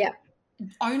 and Yeah.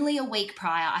 only a week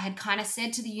prior, I had kind of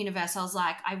said to the universe, I was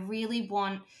like, I really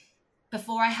want,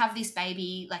 before I have this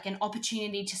baby, like an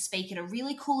opportunity to speak at a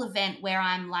really cool event where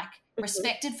I'm like Mhm.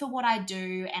 respected for what I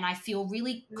do and I feel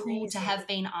really cool to Amazing. have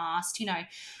been asked.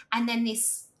 And then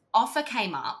this offer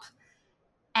came up,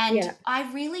 and Yeah.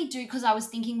 I really do, because I was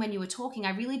thinking when you were talking,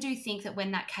 I really do think that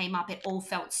when that came up, it all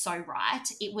felt so right.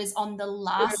 It was on the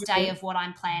last day Mhm. of what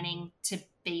I'm planning to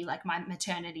be like my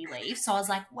maternity leave. So I was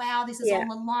like, wow, this is Yeah.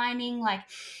 all aligning. Like,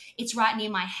 it's right near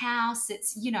my house.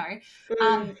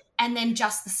 Mm. And then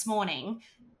just this morning,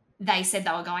 they said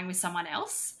they were going with someone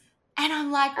else. And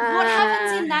I'm like, what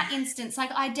happens uh, in that instance?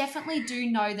 Like, I definitely do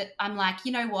know that I'm like,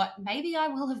 you know what? Maybe I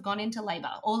will have gone into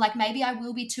labor, or like maybe I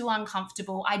will be too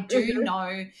uncomfortable. I do mhm.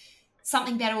 know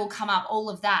something better will come up, all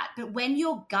of that. But when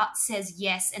your gut says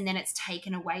yes and then it's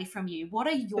taken away from you, what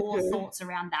are your Mhm. thoughts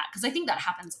around that? Because I think that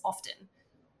happens often.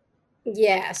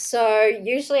 Yeah, so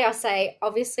usually I'll say,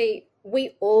 obviously,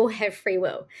 we all have free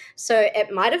will. So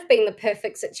it might have been the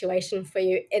perfect situation for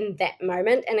you in that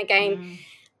moment. And again, Mm,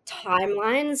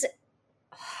 timelines,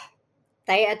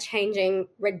 they are changing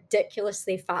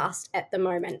ridiculously fast at the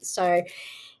moment. So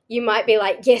you might be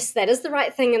like, yes, that is the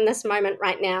right thing in this moment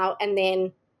right now. And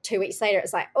then 2 weeks later,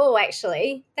 it's like, oh,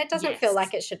 actually, that doesn't feel yes.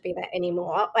 like it should be that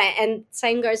anymore. And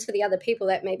same goes for the other people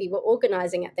that maybe were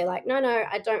organizing it. They're like, no, no,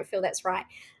 I don't feel that's right.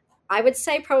 I would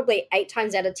say probably 8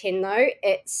 times out of 10, though,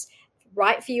 it's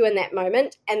right for you in that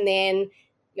moment. And then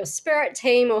your spirit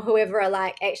team or whoever are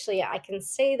like, actually, I can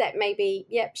see that maybe,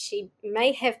 yep, she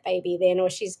may have baby then, or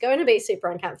she's going to be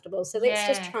super uncomfortable. So let's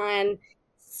just Yeah. try and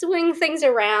swing things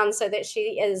around so that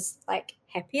she is like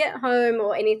happy at home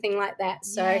or anything like that.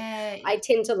 So Yeah. I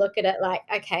tend to look at it like,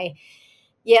 okay,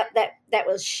 yep, that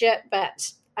was shit,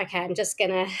 but okay, I'm just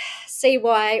gonna see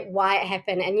why it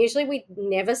happened. And usually we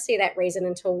never see that reason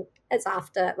until it's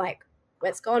after, like,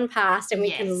 it's gone past and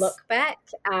we can Yes. look back.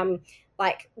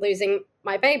 Like losing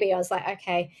my baby, I was like,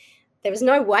 okay, there was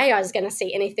no way I was going to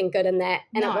see anything good in that.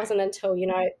 And it No. wasn't until,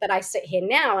 that I sit here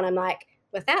now and I'm like,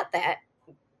 without that,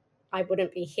 I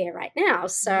wouldn't be here right now.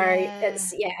 So Yeah.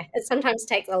 it sometimes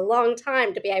takes a long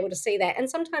time to be able to see that. And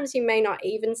sometimes you may not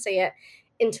even see it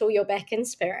until you're back in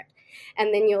spirit.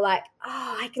 And then you're like,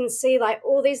 oh, I can see like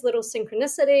all these little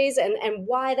synchronicities and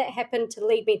why that happened to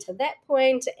lead me to that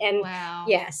point. And Wow.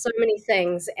 yeah, so many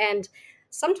things. And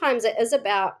sometimes it is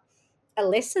about a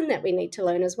lesson that we need to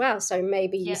learn as well. So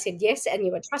maybe you Yeah. said yes and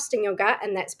you were trusting your gut,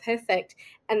 and that's perfect.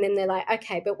 And then they're like,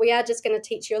 okay, but we are just going to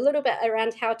teach you a little bit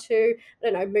around how to, I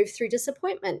don't know, move through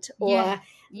disappointment Yeah. or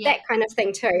Yeah. that kind of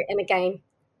thing too. And again,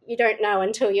 you don't know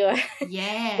until you're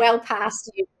Yeah. well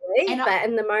past usually, And but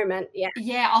in the moment, yeah.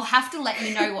 yeah, I'll have to let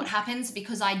you know what happens,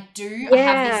 because I have this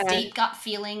Yeah. deep gut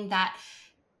feeling that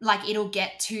like it'll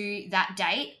get to that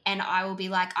date and I will be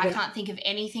like, I Yeah. can't think of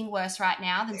anything worse right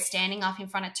now than standing up in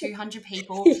front of 200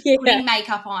 people, Yeah. putting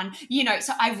makeup on,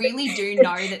 so I really do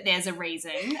know that there's a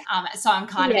reason. So I'm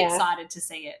kind of Yeah. excited to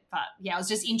see it. But yeah, I was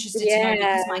just interested to know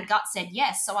because my Yeah. gut said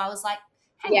yes. So I was like,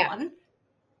 hang Yeah. on,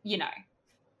 you know.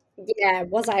 Yeah.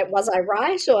 Was I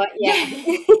right? Or yeah.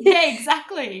 Yeah, yeah,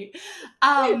 exactly.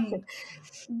 Um,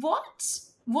 what's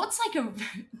like a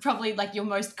probably like your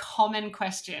most common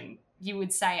question you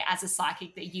would say as a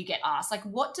psychic that you get asked? Like,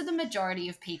 what do the majority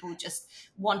of people just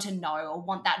want to know or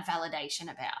want that validation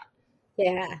about?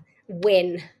 Yeah.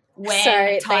 When. So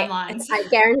When timelines. I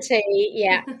guarantee,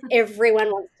 yeah,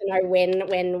 everyone wants to know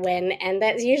when. And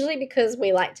that's usually because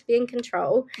we like to be in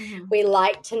control. Mhm. We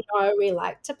like to know, we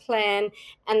like to plan.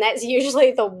 And that's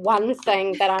usually the one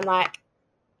thing that I'm like,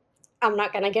 I'm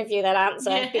not going to give you that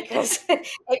answer Yeah. because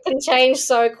it can change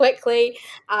so quickly.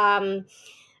 Um,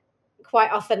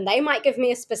 Quite often they might give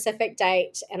me a specific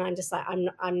date and I'm just like,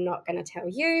 I'm not going to tell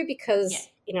you Yeah. because,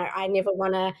 I never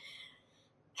want to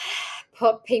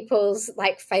put people's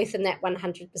like faith in that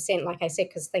 100%, like I said,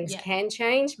 because things Yeah. can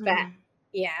change. But Mhm.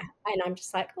 yeah, and I'm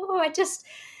just like,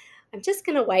 I'm just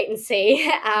gonna wait and see.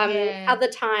 Yeah. Other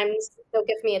times they'll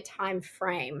give me a time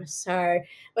frame, so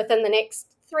within the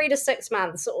next 3 to 6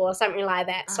 months or something like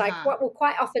that. So I Uh-huh. will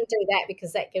quite often do that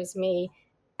because that gives me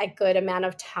a good amount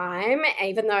of time,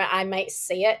 even though I might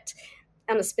see it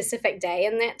on a specific day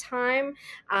in that time.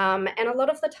 And a lot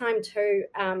of the time too,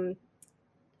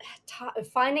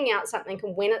 finding out something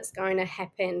and when it's going to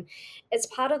happen, it's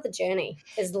part of the journey,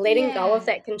 is letting go of Yeah.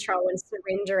 that control and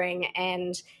surrendering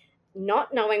and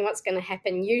not knowing what's going to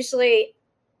happen. Usually,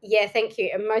 yeah, thank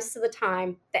you. And most of the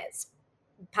time, that's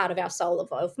part of our soul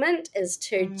evolvement, is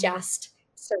to Mm. just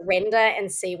surrender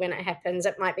and see when it happens.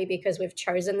 It might be because we've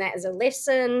chosen that as a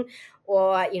lesson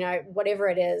or, whatever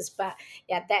it is. But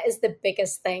yeah, that is the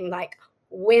biggest thing. Like,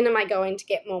 when am I going to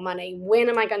get more money? When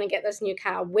am I going to get this new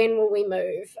car? When will we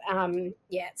move?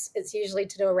 Yeah, it's usually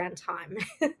to do around time.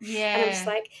 And I'm just Yeah.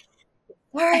 like,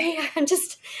 sorry, I'm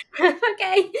just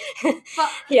okay. But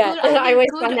Yeah, good, I I think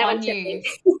always good find that one on you.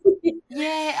 tricky.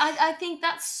 Yeah, I think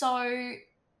that's so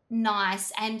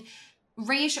nice and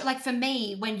reassure. Like for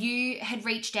me, when you had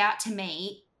reached out to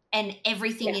me and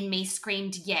everything Yeah, in me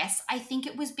screamed yes, I think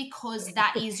it was because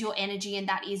that is your energy and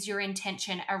that is your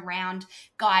intention around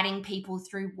guiding people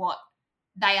through what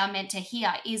they are meant to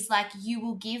hear. Is like you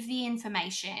will give the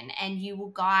information and you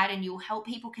will guide and you will help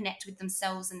people connect with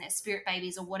themselves and their spirit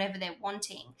babies or whatever they're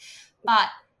wanting. But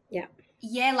yeah,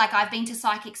 yeah, like I've been to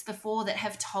psychics before that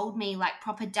have told me like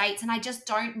proper dates, and I just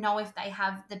don't know if they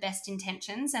have the best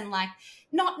intentions, and like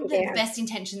not the yeah, best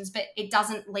intentions, but it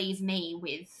doesn't leave me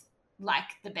with like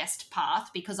the best path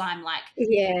because I'm like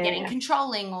getting yeah,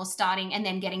 controlling or starting and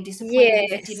then getting disappointed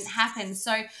if it didn't happen. yes,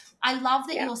 So I love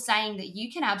that yeah, you're saying that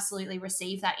you can absolutely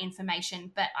receive that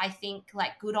information, but I think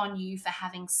like good on you for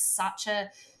having such a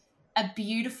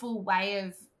beautiful way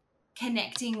of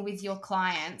connecting with your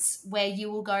clients where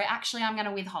you will go, actually, I'm going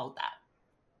to withhold that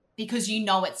because you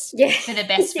know it's yeah, for the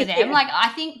best for them. yeah, Like I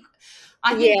think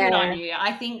good on yeah. you.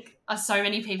 I think so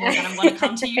many people are going to want to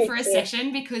come to you for Thank a you.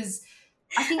 session because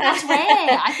I think that's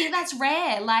rare. I think that's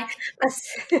rare. Like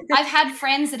I've had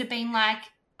friends that have been like,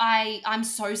 I'm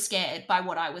so scared by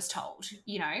what I was told,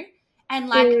 And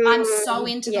like I'm so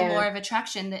into the Yeah, law of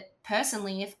attraction that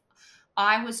personally, if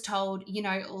I was told,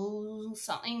 oh,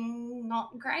 something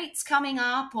not great's coming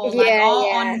up, or like, yeah, oh,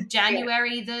 yeah, on yeah,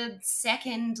 January the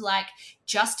 2nd, like,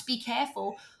 just be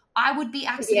careful. I would be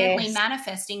accidentally yes,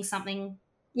 manifesting something.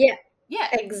 yeah. Yeah.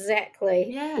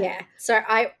 Exactly. Yeah. Yeah. So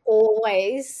I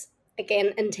always,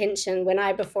 again, intention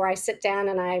before I sit down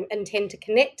and I intend to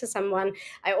connect to someone,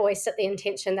 I always set the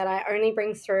intention that I only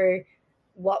bring through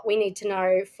what we need to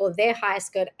know for their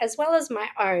highest good as well as my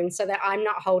own, so that I'm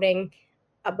not holding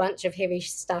a bunch of heavy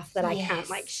stuff that I can't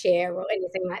like Yes. share or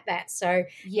anything like that. So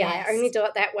yeah, I only Yes. do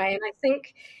it that way. And I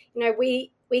think,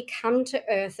 we come to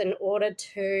earth in order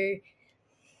to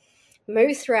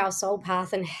move through our soul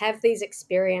path and have these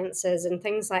experiences and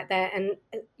things like that. And,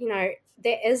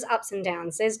 there is ups and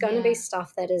downs. There's going to be Yeah.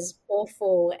 stuff that is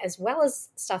awful as well as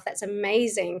stuff that's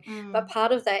amazing. But Mm.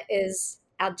 part of that is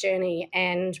our journey.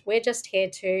 And we're just here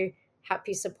to help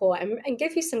you support and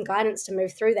give you some guidance to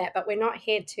move through that. But we're not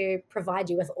here to provide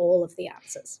you with all of the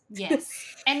answers.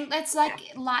 Yes. And it's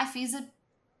like life is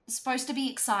supposed to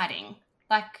be exciting.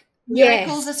 Like,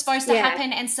 miracles are Yes. supposed to Yeah.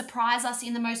 happen and surprise us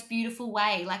in the most beautiful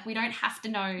way. Like, we don't have to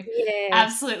know Yes.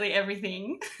 absolutely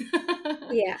everything.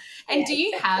 Yeah. And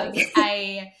Yeah,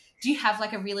 exactly. do you have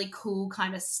like a really cool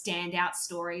kind of standout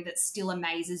story that still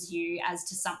amazes you as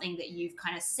to something that you've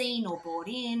kind of seen or brought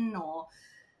in or?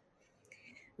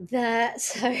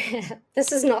 So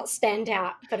this is not stand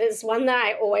out, but it's one that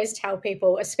I always tell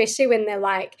people, especially when they're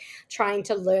like trying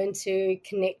to learn to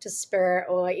connect to spirit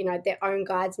or, their own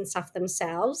guides and stuff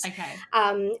themselves.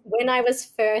 Okay. When I was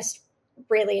first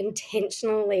really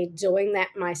intentionally doing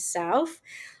that myself,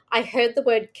 I heard the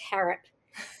word carrot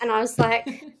and I was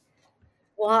like,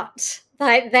 what?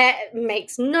 Like, that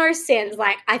makes no sense.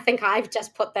 Like, I think I've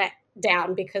just put that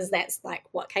down because that's like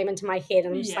what came into my head.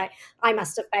 And I'm just Yeah. like, I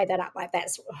must have made that up. Like,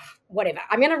 that's whatever.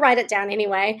 I'm going to write it down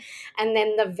anyway. And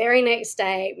then the very next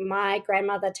day, my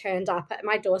grandmother turned up at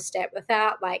my doorstep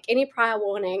without like any prior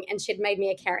warning, and she'd made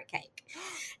me a carrot cake.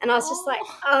 And I was just like,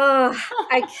 oh,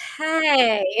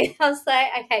 okay. I was like,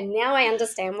 okay, now I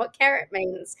understand what carrot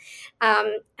means.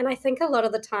 And I think a lot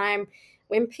of the time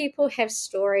when people have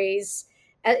stories,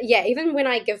 even when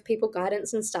I give people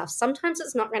guidance and stuff, sometimes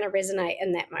it's not going to resonate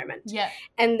in that moment. Yeah.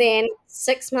 And then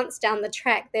 6 months down the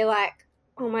track, they're like,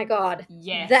 oh my God,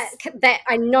 Yes. that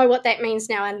I know what that means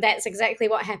now. And that's exactly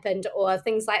what happened, or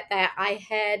things like that. I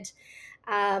had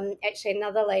actually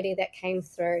another lady that came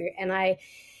through, and I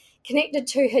connected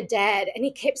to her dad, and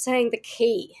he kept saying the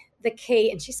key,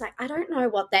 and she's like, I don't know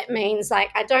what that means, like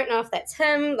I don't know if that's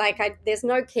him, like there's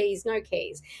no keys.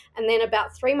 And then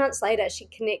about 3 months later, she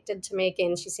connected to me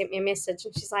again. She sent me a message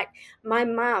and she's like, my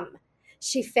mum,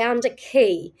 she found a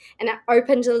key, and it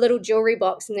opened a little jewelry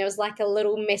box, and there was like a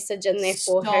little message in there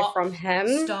for her from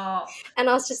him. Stop. And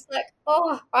I was just like,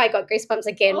 oh, I got goosebumps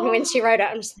again when she wrote it.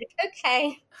 I'm just like,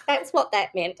 okay, that's what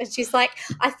that meant. And she's like,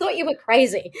 I thought you were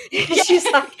crazy. She's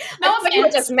like, No I thought you were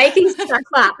offense. just making stuff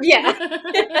up. Yeah.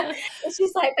 And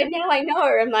she's like, but now I know.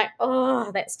 I'm like,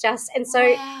 oh, that's just. And so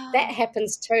that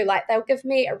happens too. Like, they'll give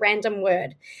me a random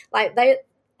word. Like,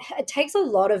 it takes a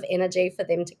lot of energy for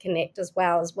them to connect as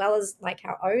well as like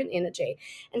our own energy.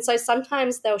 And so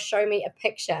sometimes they'll show me a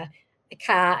picture, a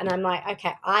car, and I'm like,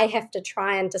 okay, I have to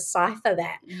try and decipher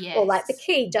that. Yes. Or like the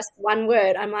key, just one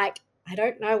word. I'm like, I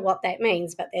don't know what that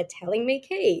means, but they're telling me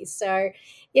key. So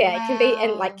yeah, It can be.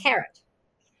 And like carrot.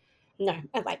 No,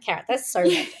 I like carrot. That's so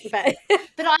random. But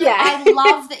yeah. I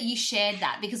love that you shared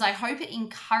that, because I hope it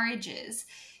encourages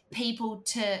people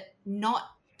to not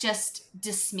just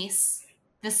dismiss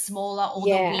the smaller or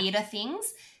the weirder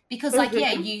things, because like,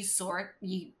 you saw it,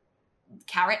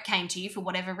 carrot came to you for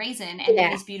whatever reason, and then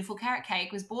this beautiful carrot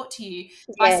cake was brought to you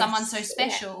by someone so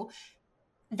special.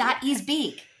 That is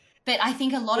big. But I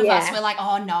think a lot of us, we're like,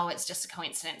 oh no, it's just a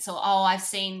coincidence, or oh, I've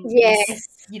seen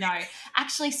this,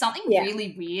 actually something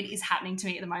really weird is happening to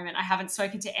me at the moment. I haven't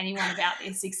spoken to anyone about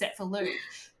this except for Luke.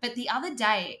 But the other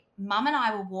day, Mum and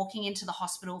I were walking into the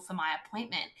hospital for my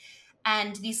appointment,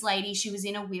 and this lady, she was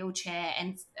in a wheelchair,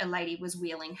 and a lady was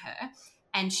wheeling her,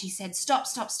 and she said, stop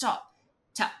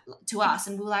to us,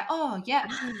 and we were like, oh yeah.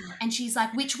 And she's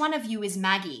like, which one of you is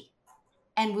Maggie?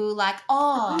 And we were like,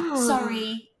 oh.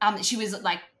 Sorry. She was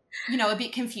like, a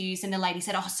bit confused, and the lady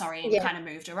said, oh, sorry, and kind of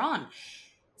moved her on.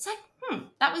 It's like,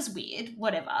 that was weird,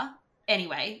 whatever.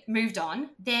 Anyway, moved on.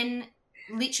 Then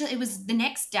literally it was the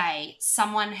next day,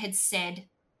 someone had said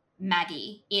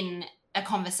Maggie in a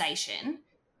conversation,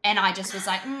 and I just was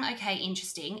like, okay,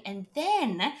 interesting. And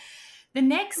then the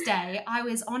next day I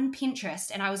was on Pinterest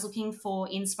and I was looking for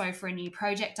inspo for a new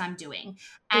project I'm doing,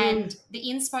 and the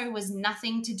inspo was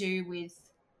nothing to do with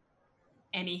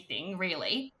anything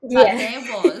really, but there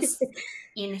was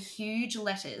in huge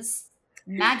letters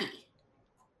Maggie.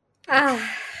 And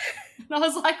I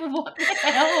was like, what the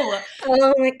hell?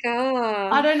 Oh my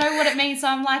God. I don't know what it means, so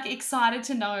I'm like excited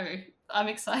to know. I'm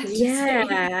excited to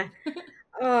see.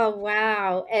 Oh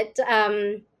wow.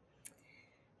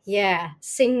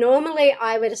 See, normally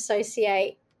I would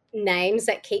associate names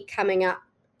that keep coming up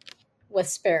with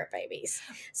spirit babies.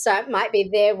 So it might be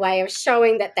their way of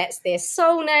showing that that's their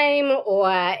soul name,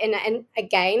 and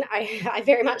again, I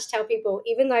very much tell people,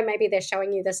 even though maybe they're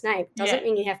showing you this name, doesn't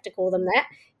mean you have to call them that.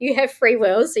 You have free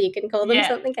will, so you can call them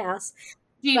something else.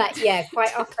 But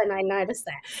quite often I notice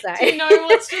that. So. Do you know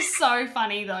what's just so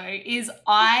funny though is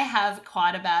I have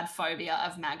quite a bad phobia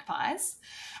of magpies.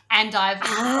 And I've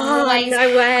always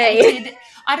hated.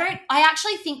 I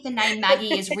actually think the name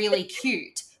Maggie is really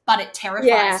cute, but it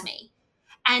terrifies me.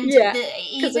 And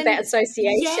because of that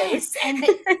association. Yes, and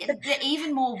the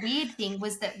even more weird thing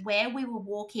was that where we were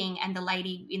walking and the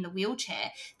lady in the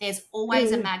wheelchair, there's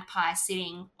always a magpie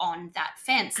sitting on that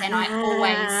fence, and I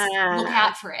always look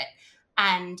out for it.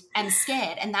 and am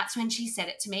scared. And that's when she said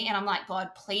it to me. And I'm like, God,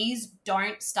 please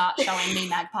don't start showing me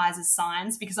magpies as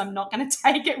signs, because I'm not going to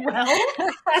take it well.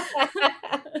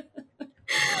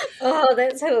 Oh,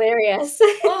 that's hilarious.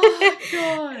 Oh,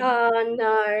 God. Oh,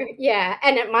 no. Yeah.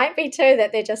 And it might be too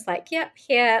that they're just like, yep,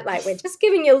 here, like, we're just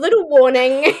giving you a little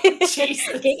warning.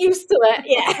 Jesus. Get used to it.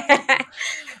 Yeah.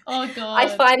 Oh, God.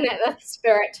 I find that with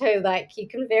spirit too, like, you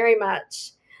can very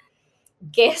much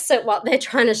guess at what they're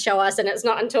trying to show us, and it's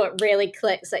not until it really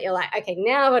clicks that you're like, okay,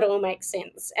 now it all makes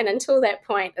sense. And until that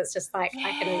point, it's just like,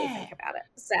 I can only think about it.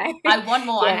 So I want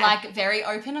more. yeah. I'm like very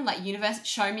open. I'm like, universe,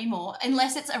 show me more.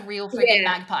 Unless it's a real freaking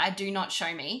magpie, do not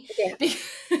show me. Yeah. The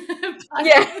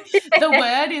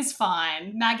word is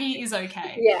fine. Maggie is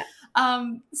okay. Yeah.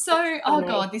 So, oh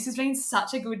God, this has been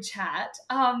such a good chat.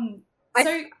 I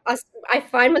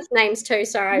find with names too,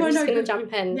 sorry, I'm just going to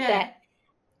jump in, that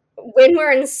when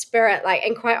we're in spirit, like,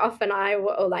 and quite often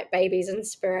or like babies in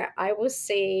spirit, I will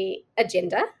see a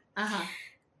gender.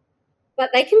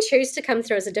 But they can choose to come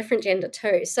through as a different gender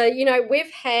too. So, you know,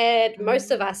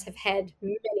 most of us have had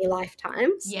many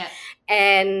lifetimes. Yeah.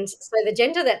 And so the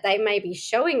gender that they may be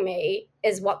showing me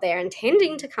is what they're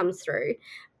intending to come through,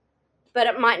 but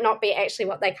it might not be actually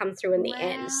what they come through in the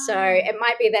end. So it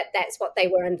might be that that's what they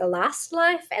were in the last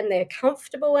life and they're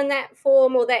comfortable in that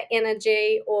form or that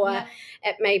energy, or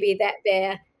it may be that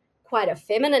they're quite a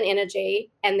feminine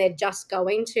energy and they're just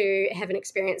going to have an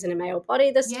experience in a male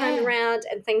body this time around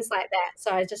and things like that.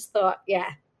 So I just thought,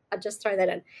 I'd just throw that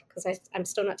in, because I'm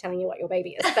still not telling you what your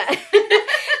baby is. But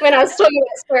when I was talking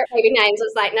about spirit baby names, I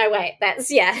was like, no, wait,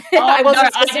 that's, I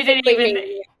wasn't specifically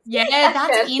meaning. Yeah,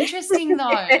 that's interesting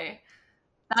though.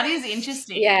 That is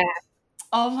interesting. Yeah.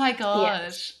 Oh my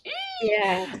gosh.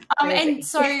 Yeah. And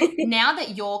so now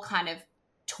that you're kind of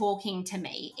talking to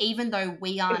me, even though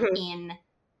we aren't in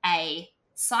a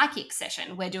psychic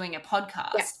session, we're doing a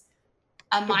podcast,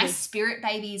 are my spirit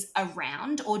babies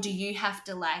around, or do you have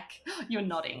to, like, you're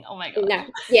nodding, oh my God. No,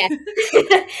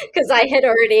 because I had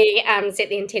already set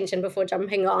the intention before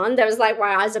jumping on. That was like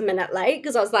why I was a minute late,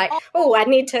 because I was like, I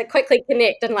need to quickly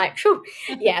connect and like, so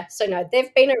no,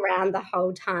 they've been around the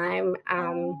whole time.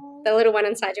 The little one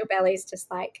inside your belly is just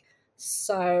like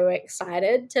so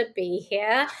excited to be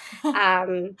here.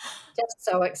 Just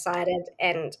so excited.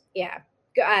 And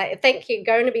I think you're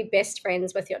going to be best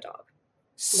friends with your dog.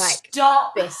 Like,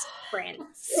 stop. Best friends.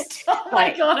 Stop. Oh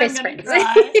my God, I'm going to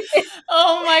cry.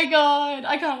 Oh my God.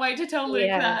 I can't wait to tell Luke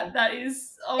that. That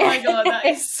is, oh my God, that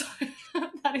is so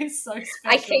special.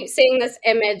 I keep seeing this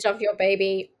image of your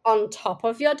baby on top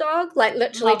of your dog, like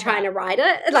literally trying to ride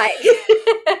it. Like,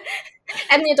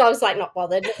 and your dog's like not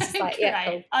bothered. It's just like,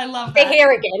 cool. I love that. They're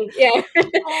here again. Yeah.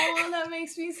 Oh, that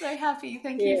makes me so happy.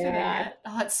 Thank you for that.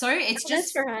 Oh, it's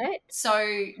just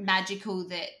so magical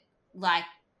that, like,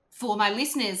 for my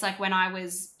listeners, like when I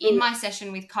was in my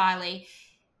session with Kylie,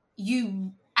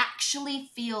 you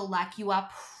actually feel like you are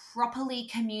properly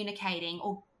communicating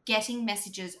or getting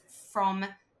messages from,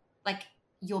 like,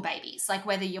 your babies, like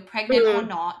whether you're pregnant or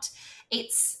not.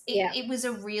 It was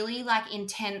a really, like,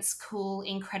 intense, cool,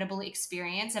 incredible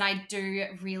experience. And I do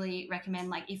really recommend,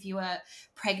 like, if you are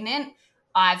pregnant,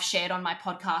 I've shared on my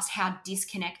podcast how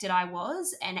disconnected I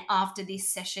was. And after this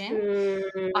session,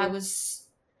 I was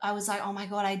like, oh my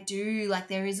God, I do, like,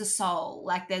 there is a soul,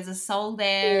 like there's a soul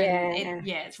there. And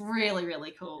it's really,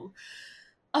 really cool.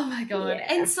 Oh my God.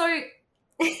 And so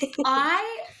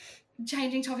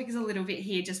changing topics a little bit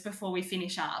here just before we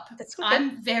finish up.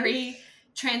 I'm very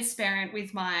transparent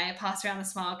with my Pass Around the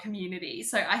Smile community.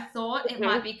 So I thought it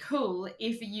might be cool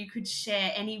if you could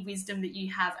share any wisdom that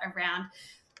you have around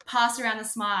Pass Around the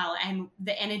Smile and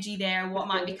the energy there, what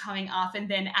might be coming up. And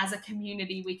then as a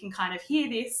community, we can kind of hear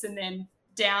this and then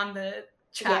down the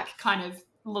track kind of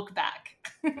look back.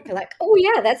 You're like, oh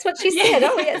yeah, that's what she said.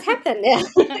 Oh yeah, it's happened.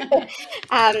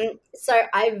 So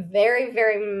I very,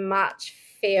 very much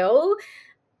feel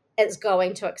it's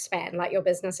going to expand, like your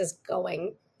business is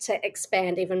going to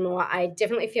expand even more. I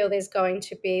definitely feel there's going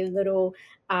to be little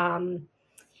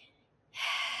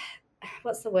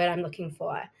what's the word I'm looking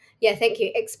for? Yeah, thank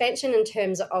you. Expansion in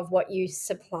terms of what you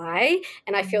supply.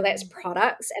 And I feel that's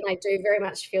products. And I do very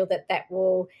much feel that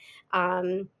will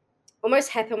almost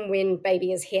happen when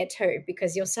baby is here too,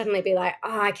 because you'll suddenly be like,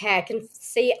 oh, okay, I can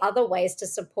see other ways to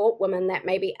support women that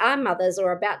maybe are mothers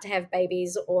or about to have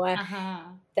babies or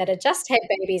that are just had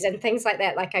babies and things like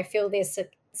that. Like, I feel there's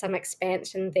some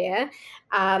expansion there.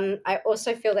 I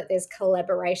also feel that there's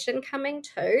collaboration coming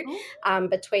too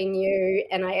between you,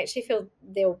 and I actually feel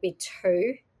there will be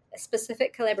two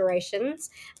specific collaborations.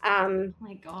 Oh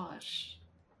my gosh.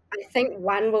 I think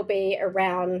one will be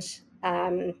around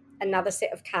another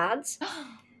set of cards.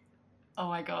 Oh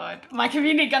my God. My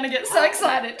community going to get so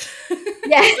excited.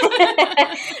 Yeah.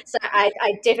 So I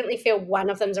definitely feel one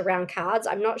of them's around cards.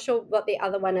 I'm not sure what the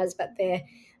other one is, but they're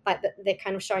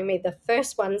kind of showing me the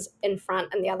first one's in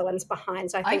front and the other one's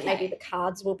behind. So I think maybe the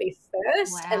cards will be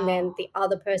first, and then the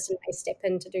other person may step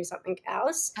in to do something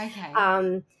else.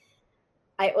 Okay.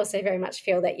 I also very much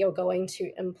feel that you're going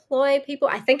to employ people.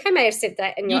 I think I may have said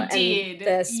that in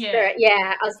the spirit.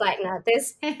 Yeah, I was like, no,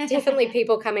 there's definitely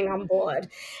people coming on board.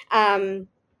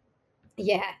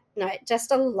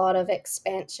 Just a lot of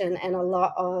expansion and a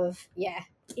lot of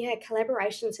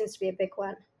collaboration seems to be a big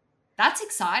one. That's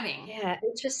exciting. Yeah,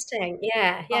 interesting.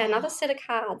 Yeah, another set of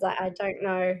cards. I don't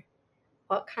know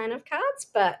what kind of cards,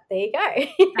 but there you go.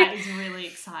 That is really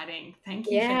exciting.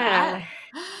 Thank you for that.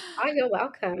 Oh, you're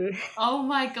welcome. Oh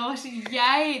my gosh,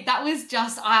 yay. That was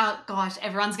just, oh gosh,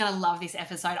 everyone's going to love this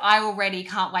episode. I already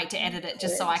can't wait to edit it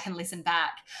just so I can listen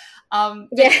back.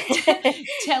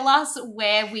 Tell us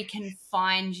where we can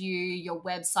find you, your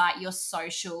website, your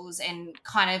socials, and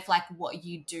kind of like what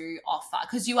you do offer.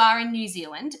 Because you are in New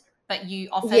Zealand, but you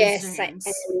offer Zooms. Yes, I am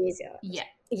in New Zealand.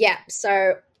 Yeah.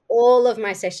 So all of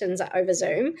my sessions are over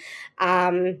Zoom.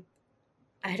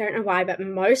 I don't know why, but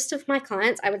most of my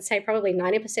clients, I would say probably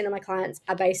 90% of my clients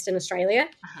are based in Australia.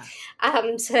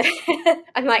 So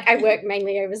I'm like, I work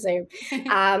mainly over Zoom.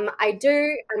 I'm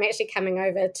actually coming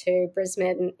over to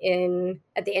Brisbane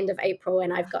at the end of April,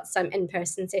 and I've got some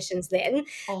in-person sessions then.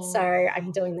 So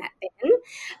I'm doing that then.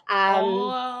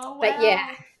 Wow. But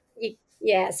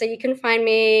yeah, so you can find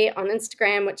me on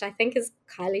Instagram, which I think is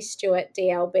Kylie Stewart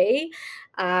DLB.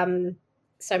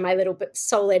 So my little bit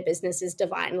soul-led business is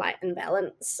Divine Light and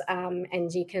Balance.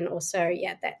 And you can also,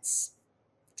 that's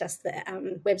just the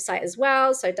website as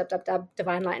well. So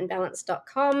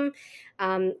www.divinelightandbalance.com.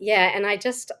 And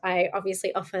I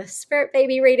obviously offer spirit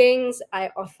baby readings. I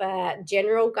offer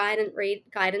general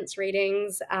guidance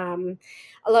readings. A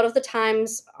lot of the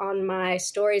times on my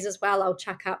stories as well, I'll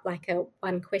chuck up like a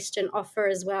 1 question offer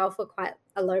as well for quite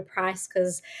a low price,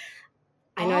 because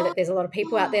I know that there's a lot of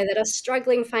people out there that are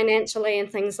struggling financially and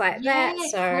things like that.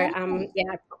 So, I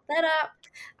pop that up.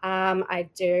 I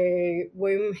do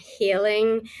womb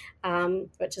healing,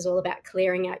 which is all about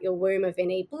clearing out your womb of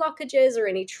any blockages or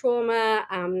any trauma,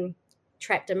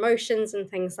 trapped emotions and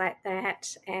things like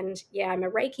that. And I'm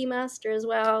a Reiki master as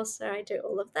well, so I do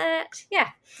all of that. Yeah.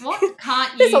 What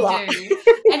can't you do?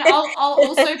 And I'll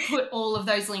also put all of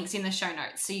those links in the show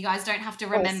notes, so you guys don't have to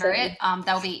remember it.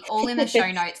 They'll be all in the show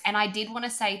notes. And I did want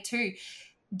to say too,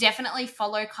 definitely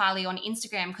follow Kylie on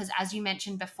Instagram, because as you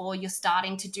mentioned before, you're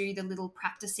starting to do the little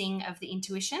practicing of the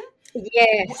intuition.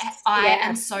 Yes. I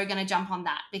am so going to jump on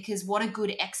that, because what a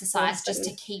good exercise just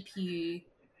to keep you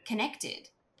connected.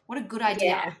 What a good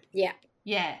idea.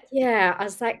 Yeah, I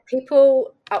was like,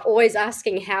 people are always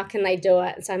asking how can they do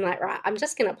it. So I'm like, right, I'm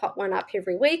just going to pop one up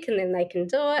every week, and then they can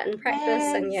do it and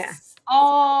practice. And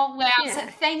Oh, wow. So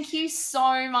thank you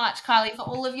so much, Kylie, for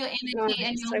all of your energy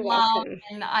and your love. Welcome.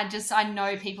 And I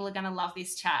know people are going to love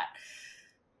this chat.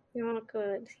 Oh,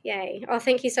 good. Yay. Oh,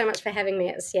 thank you so much for having me.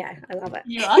 I love it.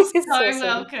 You are so awesome.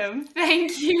 Welcome.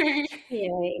 Thank you.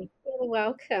 Yay. You're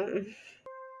welcome.